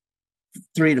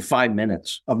 3 to 5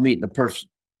 minutes of meeting a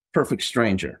perfect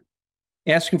stranger.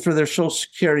 Asking for their social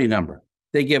security number.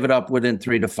 They give it up within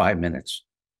 3 to 5 minutes.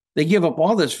 They give up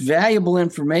all this valuable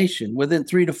information within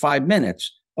 3 to 5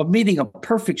 minutes of meeting a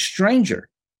perfect stranger.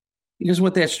 Because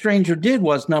what that stranger did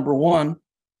was, number one,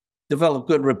 develop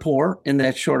good rapport in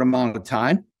that short amount of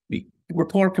time.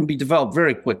 Rapport can be developed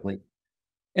very quickly.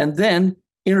 And then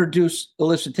introduce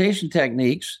elicitation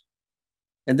techniques,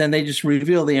 and then they just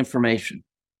reveal the information.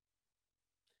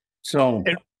 So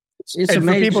it's and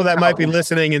for people that how, might be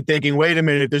listening and thinking, wait a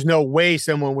minute, there's no way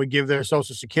someone would give their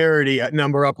social security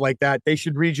number up like that. They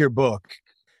should read your book,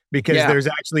 because there's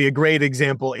actually a great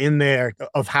example in there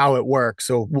of how it works.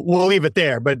 So we'll leave it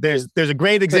there, but there's a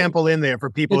great example in there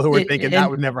for people who are thinking that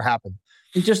would never happen.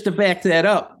 And just to back that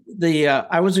up,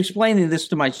 I was explaining this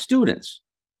to my students,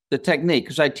 the technique,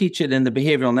 because I teach it in the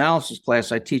behavioral analysis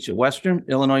class I teach at Western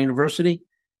Illinois University.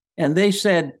 And they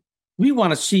said, we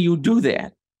want to see you do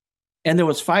that. And there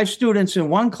was 5 students in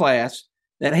one class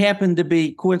that happened to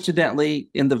be coincidentally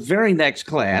in the very next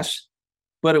class,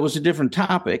 but it was a different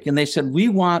topic. And they said, we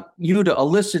want you to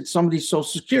elicit somebody's social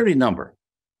security number.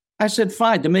 I said,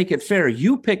 fine, to make it fair,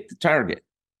 you pick the target.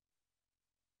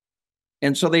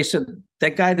 And so they said,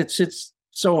 that guy that sits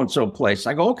so-and-so place.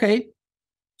 I go, okay.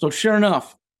 So sure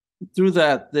enough, through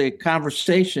the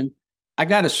conversation, I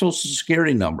got a social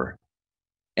security number.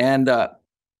 And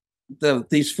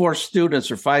these 4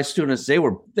 students or 5 students, they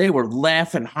were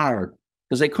laughing hard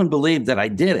because they couldn't believe that I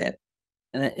did it.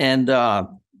 And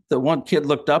the one kid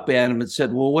looked up at him and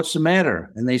said, well, what's the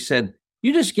matter? And they said,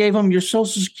 you just gave him your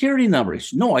social security number. He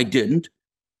said, no, I didn't.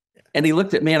 And he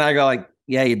looked at me and I go like,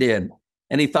 yeah, you did.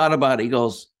 And he thought about it. He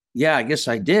goes, yeah, I guess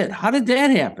I did. How did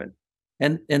that happen?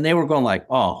 And they were going like,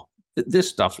 oh, this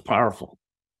stuff's powerful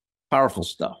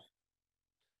stuff.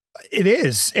 It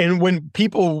is. And when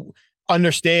people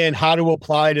understand how to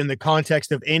apply it in the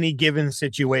context of any given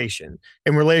situation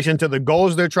in relation to the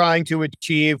goals they're trying to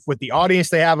achieve with the audience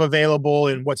they have available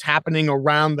and what's happening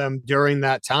around them during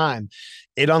that time,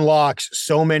 it unlocks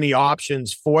so many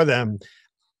options for them.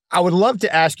 I would love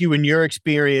to ask you, in your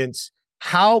experience,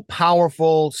 how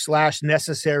powerful /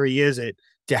 necessary is it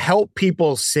to help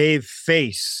people save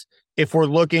face if we're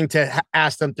looking to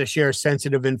ask them to share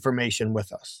sensitive information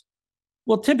with us?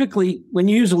 Well, typically, when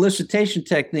you use elicitation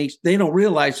techniques, they don't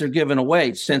realize they're giving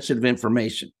away sensitive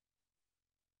information.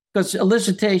 Because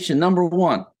elicitation, number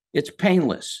one, it's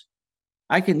painless.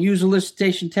 I can use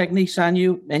elicitation techniques on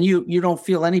you, and you don't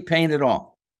feel any pain at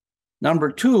all.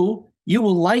 Number 2, you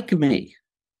will like me.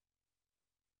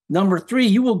 Number 3,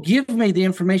 you will give me the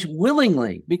information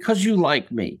willingly because you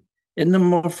like me. And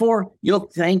number 4,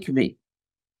 you'll thank me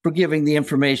for giving the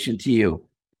information to you.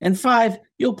 And 5,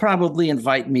 you'll probably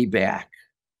invite me back.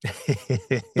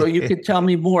 So you can tell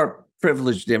me more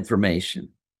privileged information.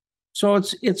 So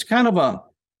it's kind of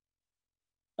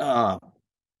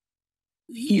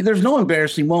there's no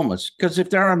embarrassing moments, because if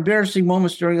there are embarrassing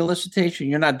moments during elicitation,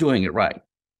 you're not doing it right.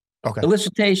 Okay.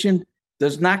 Elicitation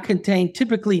does not contain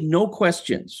typically no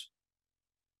questions.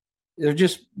 They're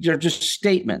just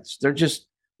statements. They're just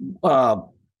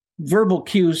verbal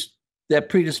cues that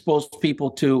predispose people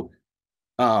to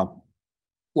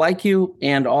like you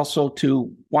and also to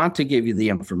want to give you the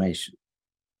information.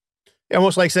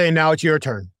 Almost like saying, now it's your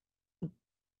turn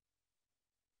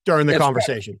during the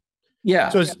conversation. Right. Yeah.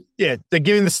 So they're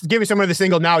giving somebody the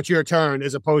single, now it's your turn,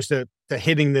 as opposed to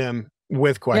hitting them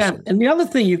with questions. Yeah. And the other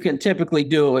thing you can typically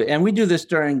do, and we do this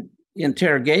during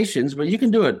interrogations, but you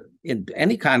can do it in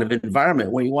any kind of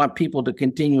environment where you want people to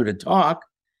continue to talk.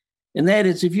 And that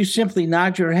is if you simply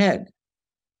nod your head.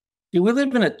 We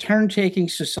live in a turn-taking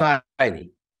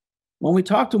society. When we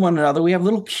talk to one another, we have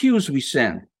little cues we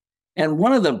send. And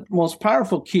one of the most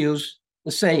powerful cues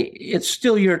to say, it's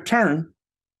still your turn,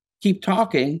 keep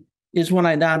talking, is when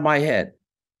I nod my head.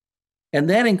 And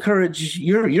that encourages,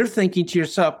 you're thinking to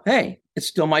yourself, hey, it's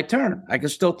still my turn. I can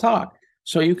still talk.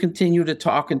 So you continue to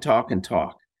talk and talk and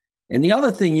talk. And the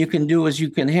other thing you can do is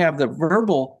you can have the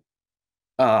verbal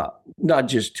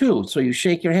nudges too. So you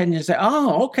shake your head and you say,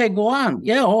 oh, okay, go on.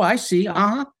 Yeah, oh, I see.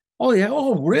 Uh-huh. Oh, yeah.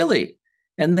 Oh, really?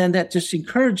 And then that just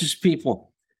encourages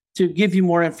people to give you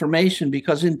more information,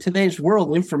 because in today's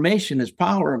world, information is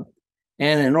power.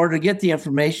 And in order to get the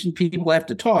information, people have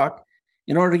to talk.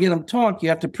 In order to get them to talk, you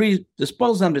have to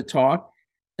predispose them to talk.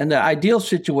 And the ideal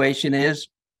situation is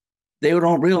they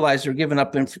don't realize they're giving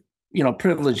up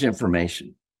privileged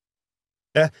information.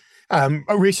 Yeah.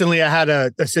 Recently I had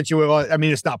a situation. I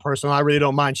mean, it's not personal. I really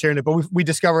don't mind sharing it, but we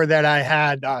discovered that I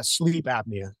had sleep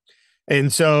apnea.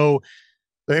 And so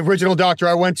the original doctor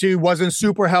I went to wasn't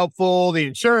super helpful. The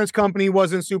insurance company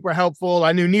wasn't super helpful.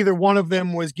 I knew neither one of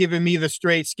them was giving me the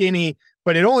straight skinny,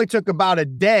 but it only took about a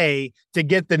day to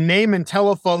get the name and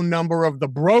telephone number of the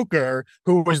broker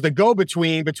who was the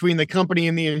go-between between the company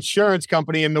and the insurance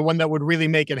company and the one that would really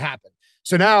make it happen.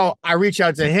 So now I reach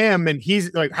out to him and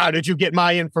he's like, how did you get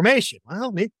my information?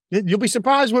 Well, you'll be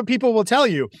surprised what people will tell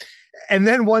you. And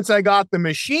then once I got the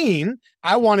machine,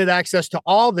 I wanted access to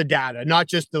all the data, not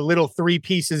just the little 3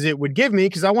 pieces it would give me,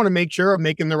 because I want to make sure I'm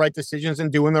making the right decisions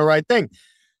and doing the right thing.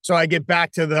 So I get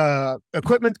back to the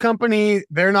equipment company.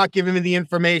 They're not giving me the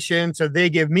information. So they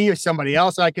give me somebody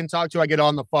else I can talk to. I get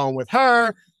on the phone with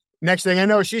her. Next thing I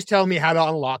know, she's telling me how to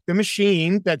unlock the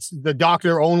machine. That's the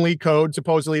doctor only code,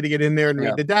 supposedly, to get in there and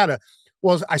read the data.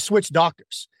 Well, I switched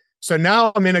doctors. So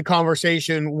now I'm in a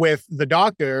conversation with the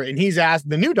doctor and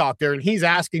the new doctor, and he's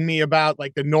asking me about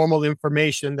like the normal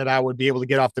information that I would be able to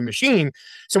get off the machine.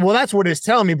 So, well, that's what it's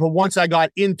telling me. But once I got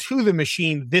into the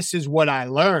machine, this is what I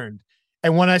learned.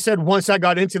 And when I said once I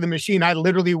got into the machine, I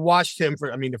literally watched him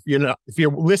if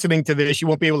you're listening to this, you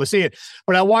won't be able to see it,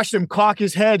 but I watched him cock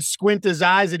his head, squint his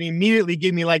eyes, and he immediately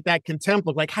gave me like that contempt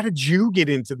look, like, how did you get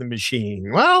into the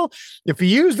machine? Well, if you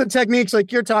use the techniques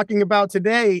like you're talking about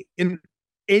today in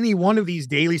any one of these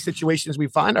daily situations we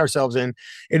find ourselves in,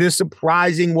 it is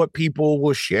surprising what people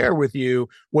will share with you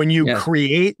when you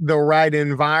create the right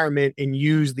environment and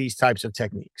use these types of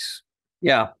techniques.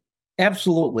 Yeah,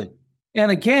 absolutely.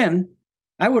 And again,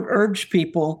 I would urge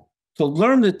people to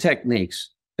learn the techniques.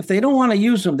 If they don't want to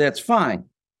use them, that's fine.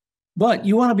 But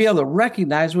you want to be able to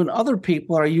recognize when other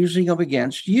people are using them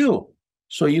against you,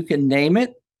 so you can name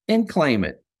it and claim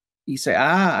it. You say,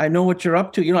 I know what you're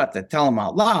up to. You don't have to tell them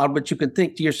out loud, but you can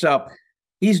think to yourself,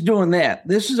 he's doing that.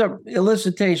 This is a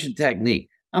elicitation technique.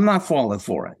 I'm not falling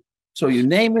for it. So you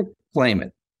name it, claim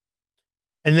it.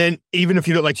 And then even if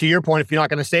you don't, like to your point, if you're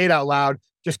not going to say it out loud,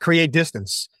 just create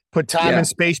distance. Put time and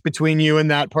space between you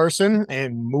and that person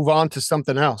and move on to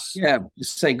something else. Yeah.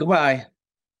 Just say goodbye.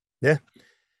 Yeah.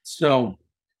 So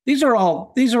these are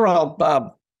all they're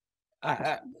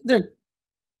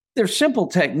simple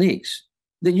techniques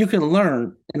that you can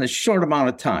learn in a short amount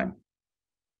of time.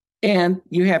 And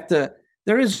you have to,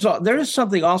 there is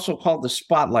something also called the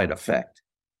spotlight effect.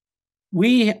 For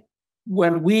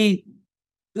the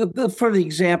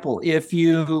example, if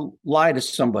you lie to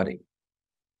somebody,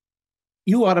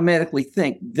 you automatically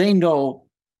think they know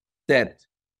that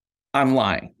I'm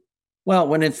lying. Well,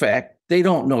 when in fact, they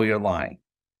don't know you're lying.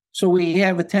 So we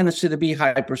have a tendency to be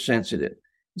hypersensitive.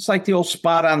 It's like the old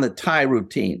spot on the tie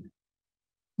routine.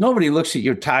 Nobody looks at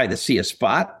your tie to see a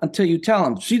spot until you tell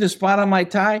them, see the spot on my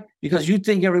tie? Because you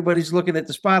think everybody's looking at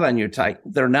the spot on your tie.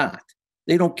 They're not.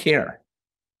 They don't care.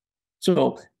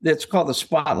 So that's called the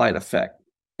spotlight effect.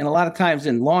 And a lot of times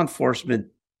in law enforcement,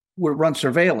 we'll run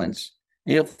surveillance.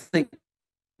 And you'll think,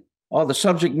 oh, the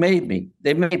subject made me.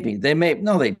 They made me.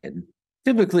 No, they didn't.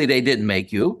 Typically, they didn't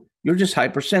make you. You're just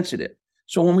hypersensitive.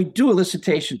 So when we do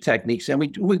elicitation techniques, and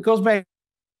it goes back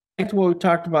to what we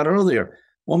talked about earlier,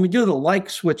 when we do the like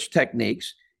switch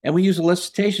techniques and we use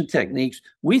elicitation techniques,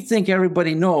 we think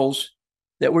everybody knows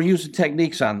that we're using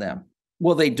techniques on them.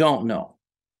 Well, they don't know,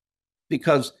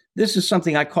 because this is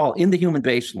something I call in the human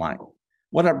baseline.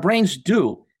 What our brains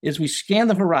do is we scan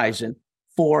the horizon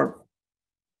for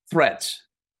threats.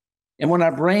 And when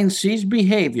our brain sees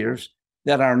behaviors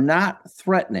that are not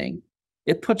threatening,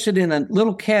 it puts it in a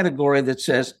little category that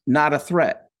says not a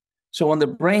threat. So when the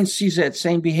brain sees that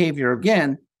same behavior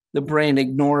again, the brain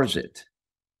ignores it.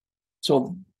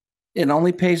 So it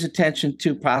only pays attention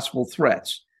to possible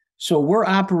threats. So we're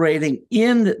operating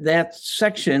in that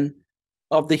section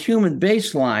of the human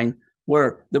baseline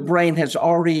where the brain has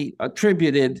already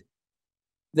attributed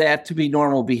that to be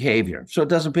normal behavior. So it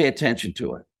doesn't pay attention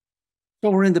to it. So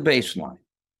we're in the baseline.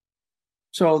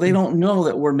 So they don't know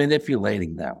that we're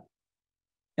manipulating them.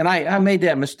 And I made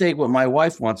that mistake with my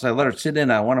wife once. I let her sit in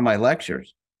on one of my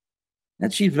lectures.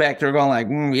 And she's back there going like,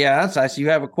 yeah, I see you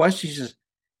have a question. She says,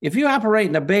 if you operate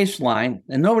in a baseline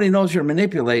and nobody knows you're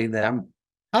manipulating them,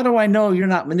 how do I know you're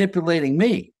not manipulating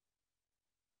me?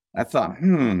 I thought,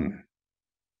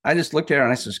 I just looked at her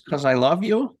and I says, because I love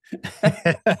you.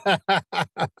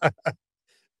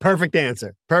 Perfect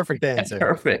answer. Perfect answer.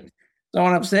 Perfect. So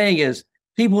what I'm saying is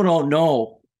people don't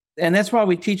know. And that's why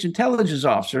we teach intelligence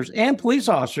officers and police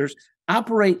officers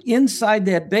operate inside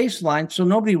that baseline so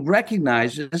nobody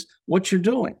recognizes what you're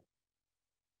doing.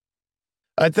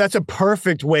 That's a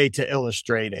perfect way to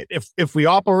illustrate it. If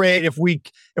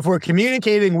we're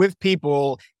communicating with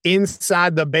people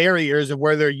inside the barriers of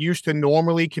where they're used to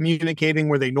normally communicating,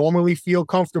 where they normally feel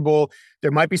comfortable,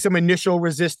 there might be some initial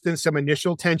resistance, some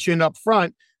initial tension up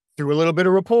front. Through a little bit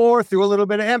of rapport, through a little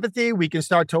bit of empathy, we can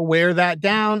start to wear that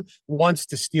down. Once,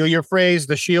 to steal your phrase,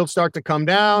 the shields start to come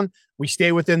down. We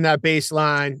stay within that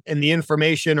baseline, and the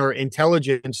information or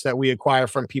intelligence that we acquire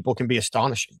from people can be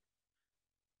astonishing.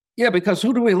 Yeah, because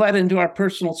who do we let into our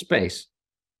personal space?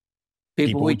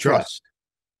 People we trust.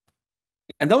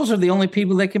 And those are the only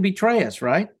people that can betray us,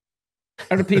 right?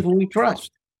 Are the people we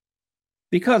trust.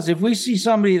 Because if we see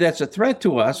somebody that's a threat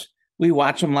to us, we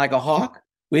watch them like a hawk.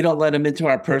 We don't let them into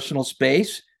our personal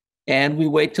space, and we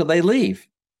wait till they leave.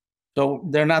 So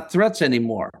they're not threats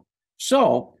anymore.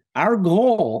 So our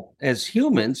goal as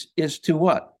humans is to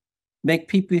what? Make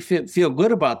people feel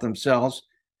good about themselves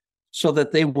so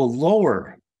that they will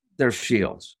lower their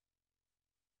shields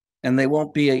and they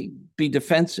won't be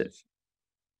defensive.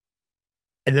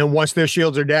 And then once their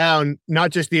shields are down,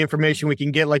 not just the information we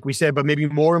can get, like we said, but maybe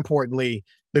more importantly,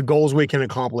 the goals we can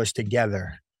accomplish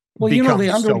together. Well,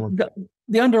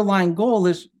 the underlying goal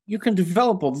is you can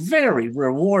develop a very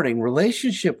rewarding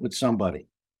relationship with somebody,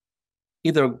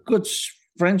 either a good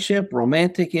friendship,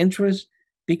 romantic interest,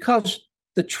 because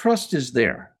the trust is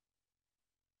there.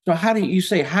 So how do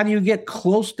you get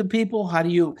close to people? How do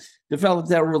you develop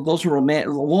those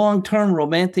long-term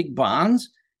romantic bonds?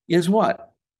 Is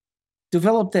what?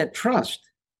 Develop that trust.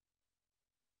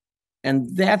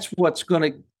 And that's what's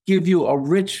going to give you a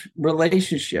rich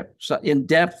relationship, so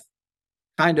in-depth,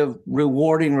 kind of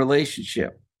rewarding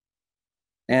relationship.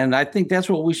 And I think that's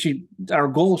what our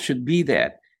goal should be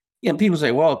that. And people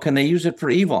say, well, can they use it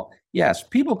for evil? Yes,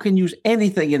 people can use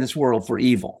anything in this world for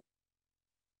evil.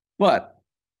 But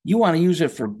you want to use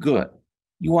it for good.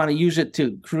 You want to use it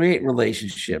to create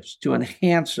relationships, to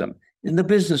enhance them. In the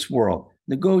business world,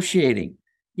 negotiating,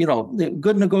 the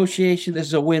good negotiation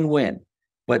is a win-win.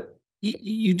 But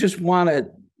you just want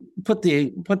to put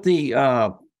the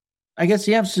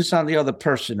emphasis on the other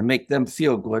person and make them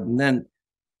feel good, and then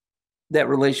that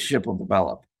relationship will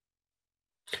develop.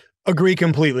 Agree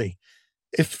completely.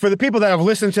 If for the people that have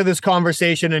listened to this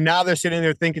conversation and now they're sitting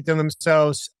there thinking to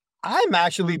themselves, I'm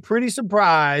actually pretty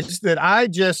surprised that I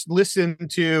just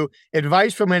listened to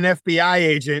advice from an FBI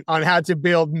agent on how to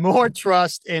build more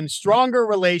trust and stronger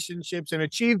relationships and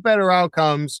achieve better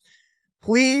outcomes.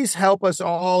 Please help us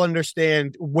all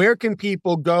understand, where can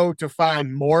people go to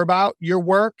find more about your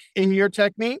work and your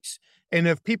techniques? And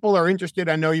if people are interested,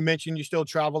 I know you mentioned you still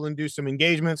travel and do some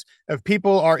engagements. If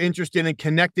people are interested in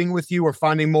connecting with you or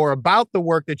finding more about the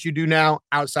work that you do now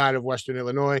outside of Western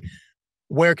Illinois,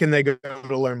 where can they go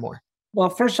to learn more? Well,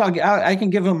 first I can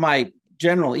give them my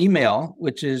general email,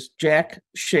 which is Jack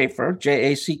Schaefer,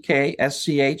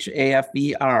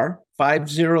 JackSchafer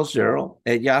 500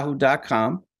 at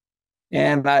yahoo.com.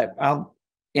 And I'll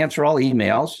answer all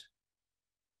emails.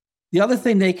 The other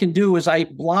thing they can do is I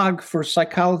blog for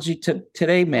Psychology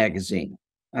Today magazine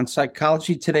on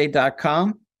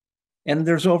psychologytoday.com. And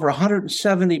there's over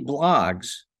 170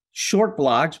 blogs, short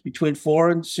blogs between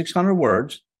 400 and 600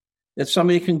 words that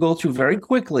somebody can go through very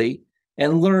quickly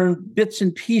and learn bits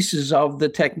and pieces of the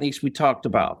techniques we talked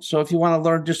about. So if you want to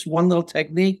learn just one little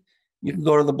technique, you can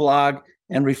go to the blog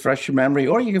and refresh your memory,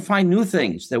 or you can find new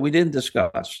things that we didn't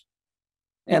discuss.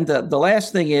 And the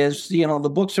last thing is,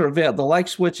 the books are available. The Like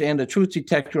Switch and the Truth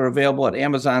Detector are available at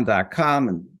Amazon.com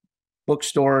and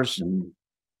bookstores and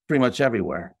pretty much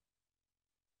everywhere.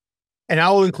 And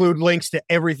I'll include links to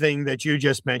everything that you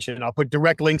just mentioned. I'll put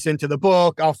direct links into the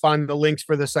book. I'll find the links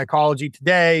for the Psychology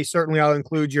Today. Certainly, I'll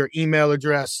include your email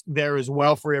address there as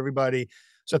well for everybody.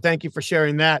 So thank you for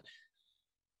sharing that.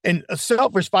 And a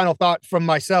selfish final thought from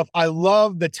myself, I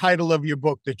love the title of your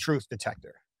book, The Truth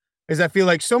Detector, because I feel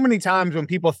like so many times when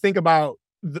people think about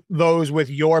those with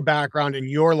your background and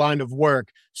your line of work,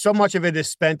 so much of it is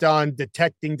spent on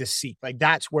detecting deceit. Like,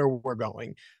 that's where we're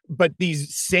going. But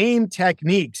these same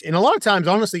techniques, and a lot of times,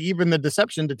 honestly, even the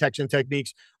deception detection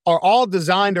techniques, are all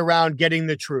designed around getting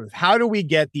the truth. How do we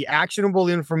get the actionable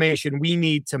information we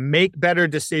need to make better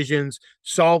decisions,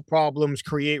 solve problems,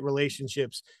 create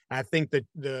relationships? And I think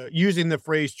that using the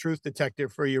phrase truth detector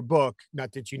for your book,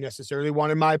 not that you necessarily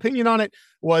wanted my opinion on it,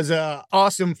 was an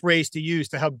awesome phrase to use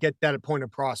to help get that point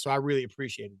across. So I really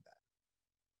appreciated that.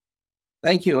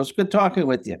 Thank you. It was good talking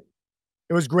with you.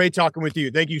 It was great talking with you.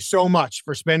 Thank you so much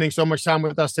for spending so much time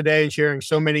with us today and sharing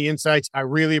so many insights. I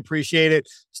really appreciate it.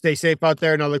 Stay safe out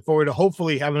there, and I look forward to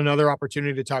hopefully having another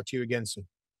opportunity to talk to you again soon.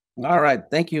 All right.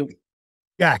 Thank you.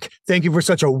 Jack, thank you for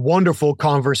such a wonderful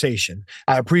conversation.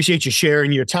 I appreciate you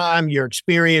sharing your time, your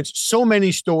experience, so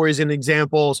many stories and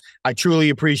examples. I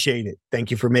truly appreciate it. Thank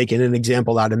you for making an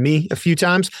example out of me a few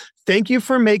times. Thank you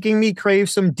for making me crave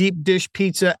some deep dish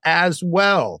pizza as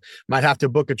well. Might have to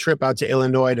book a trip out to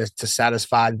Illinois to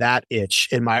satisfy that itch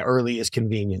in my earliest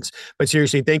convenience. But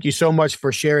seriously, thank you so much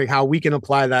for sharing how we can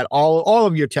apply that, all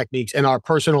of your techniques in our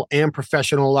personal and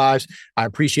professional lives. I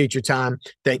appreciate your time.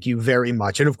 Thank you very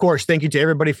much. And of course, thank you to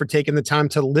everybody for taking the time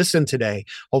to listen today.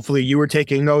 Hopefully you were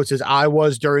taking notes as I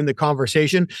was during the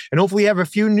conversation, and hopefully you have a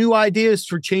few new ideas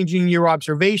for changing your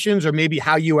observations or maybe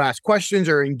how you ask questions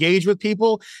or engage with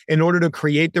people in order to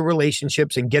create the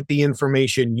relationships and get the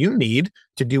information you need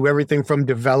to do everything from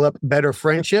develop better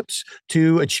friendships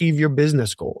to achieve your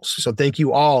business goals. So thank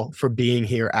you all for being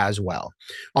here as well.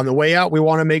 On the way out, we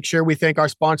want to make sure we thank our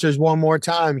sponsors one more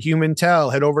time.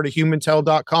 HumanTell. Head over to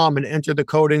humantell.com and enter the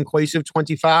code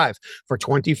Inquasive25 for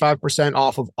 25%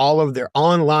 off of all of their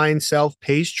online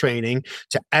self-paced training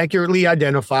to accurately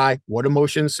identify what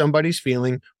emotions somebody's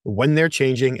feeling, when they're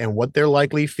changing, and what they're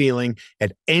likely feeling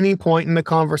at any point in the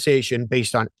conversation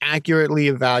based on accurately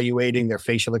evaluating their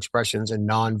facial expressions and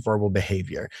nonverbal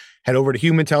behavior. Head over to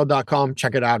humantell.com.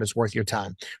 Check it out. It's worth your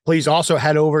time. Please also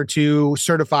head over to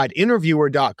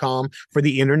certifiedinterviewer.com for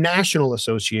the International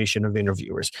Association of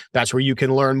Interviewers. That's where you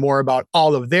can learn more about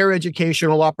all of their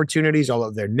educational opportunities, all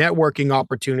of their networking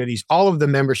opportunities, all of the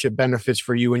membership benefits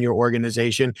for you and your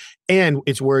organization. And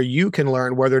it's where you can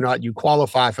learn whether or not you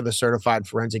qualify for the Certified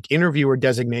Forensic Interviewer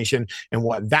designation and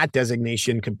what that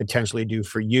designation could potentially do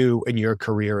for you and your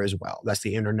career as well. That's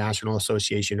the International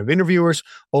Association of Interviewers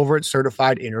over at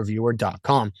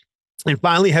certifiedinterviewer.com. And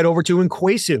finally, head over to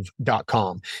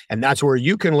Inquasive.com. And that's where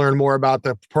you can learn more about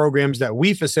the programs that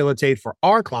we facilitate for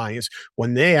our clients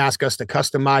when they ask us to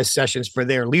customize sessions for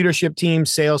their leadership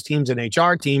teams, sales teams, and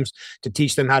HR teams to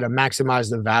teach them how to maximize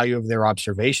the value of their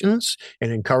observations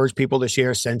and encourage people to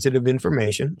share sensitive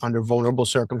information under vulnerable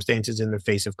circumstances in the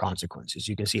face of consequences.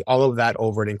 You can see all of that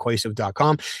over at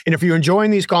Inquasive.com. And if you're enjoying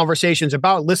these conversations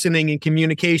about listening and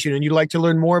communication, and you'd like to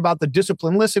learn more about the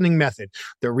disciplined listening method,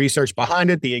 the research behind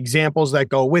it, the examples that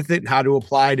go with it, how to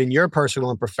apply it in your personal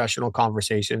and professional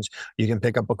conversations, you can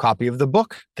pick up a copy of the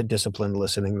book, The Disciplined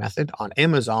Listening Method, on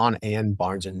Amazon and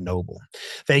Barnes & Noble.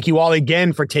 Thank you all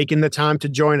again for taking the time to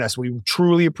join us. We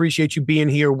truly appreciate you being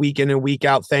here week in and week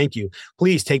out. Thank you.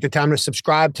 Please take the time to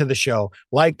subscribe to the show,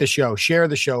 like the show, share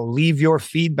the show, leave your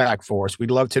feedback for us.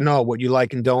 We'd love to know what you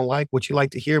like and don't like, what you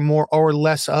like to hear more or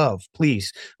less of.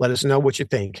 Please let us know what you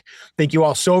think. Thank you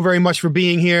all so very much for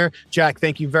being here. Jack,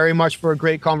 thank you very much for a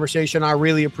great conversation. I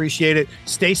really appreciate it.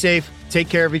 Stay safe, take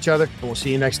care of each other, and we'll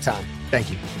see you next time. Thank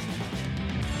you.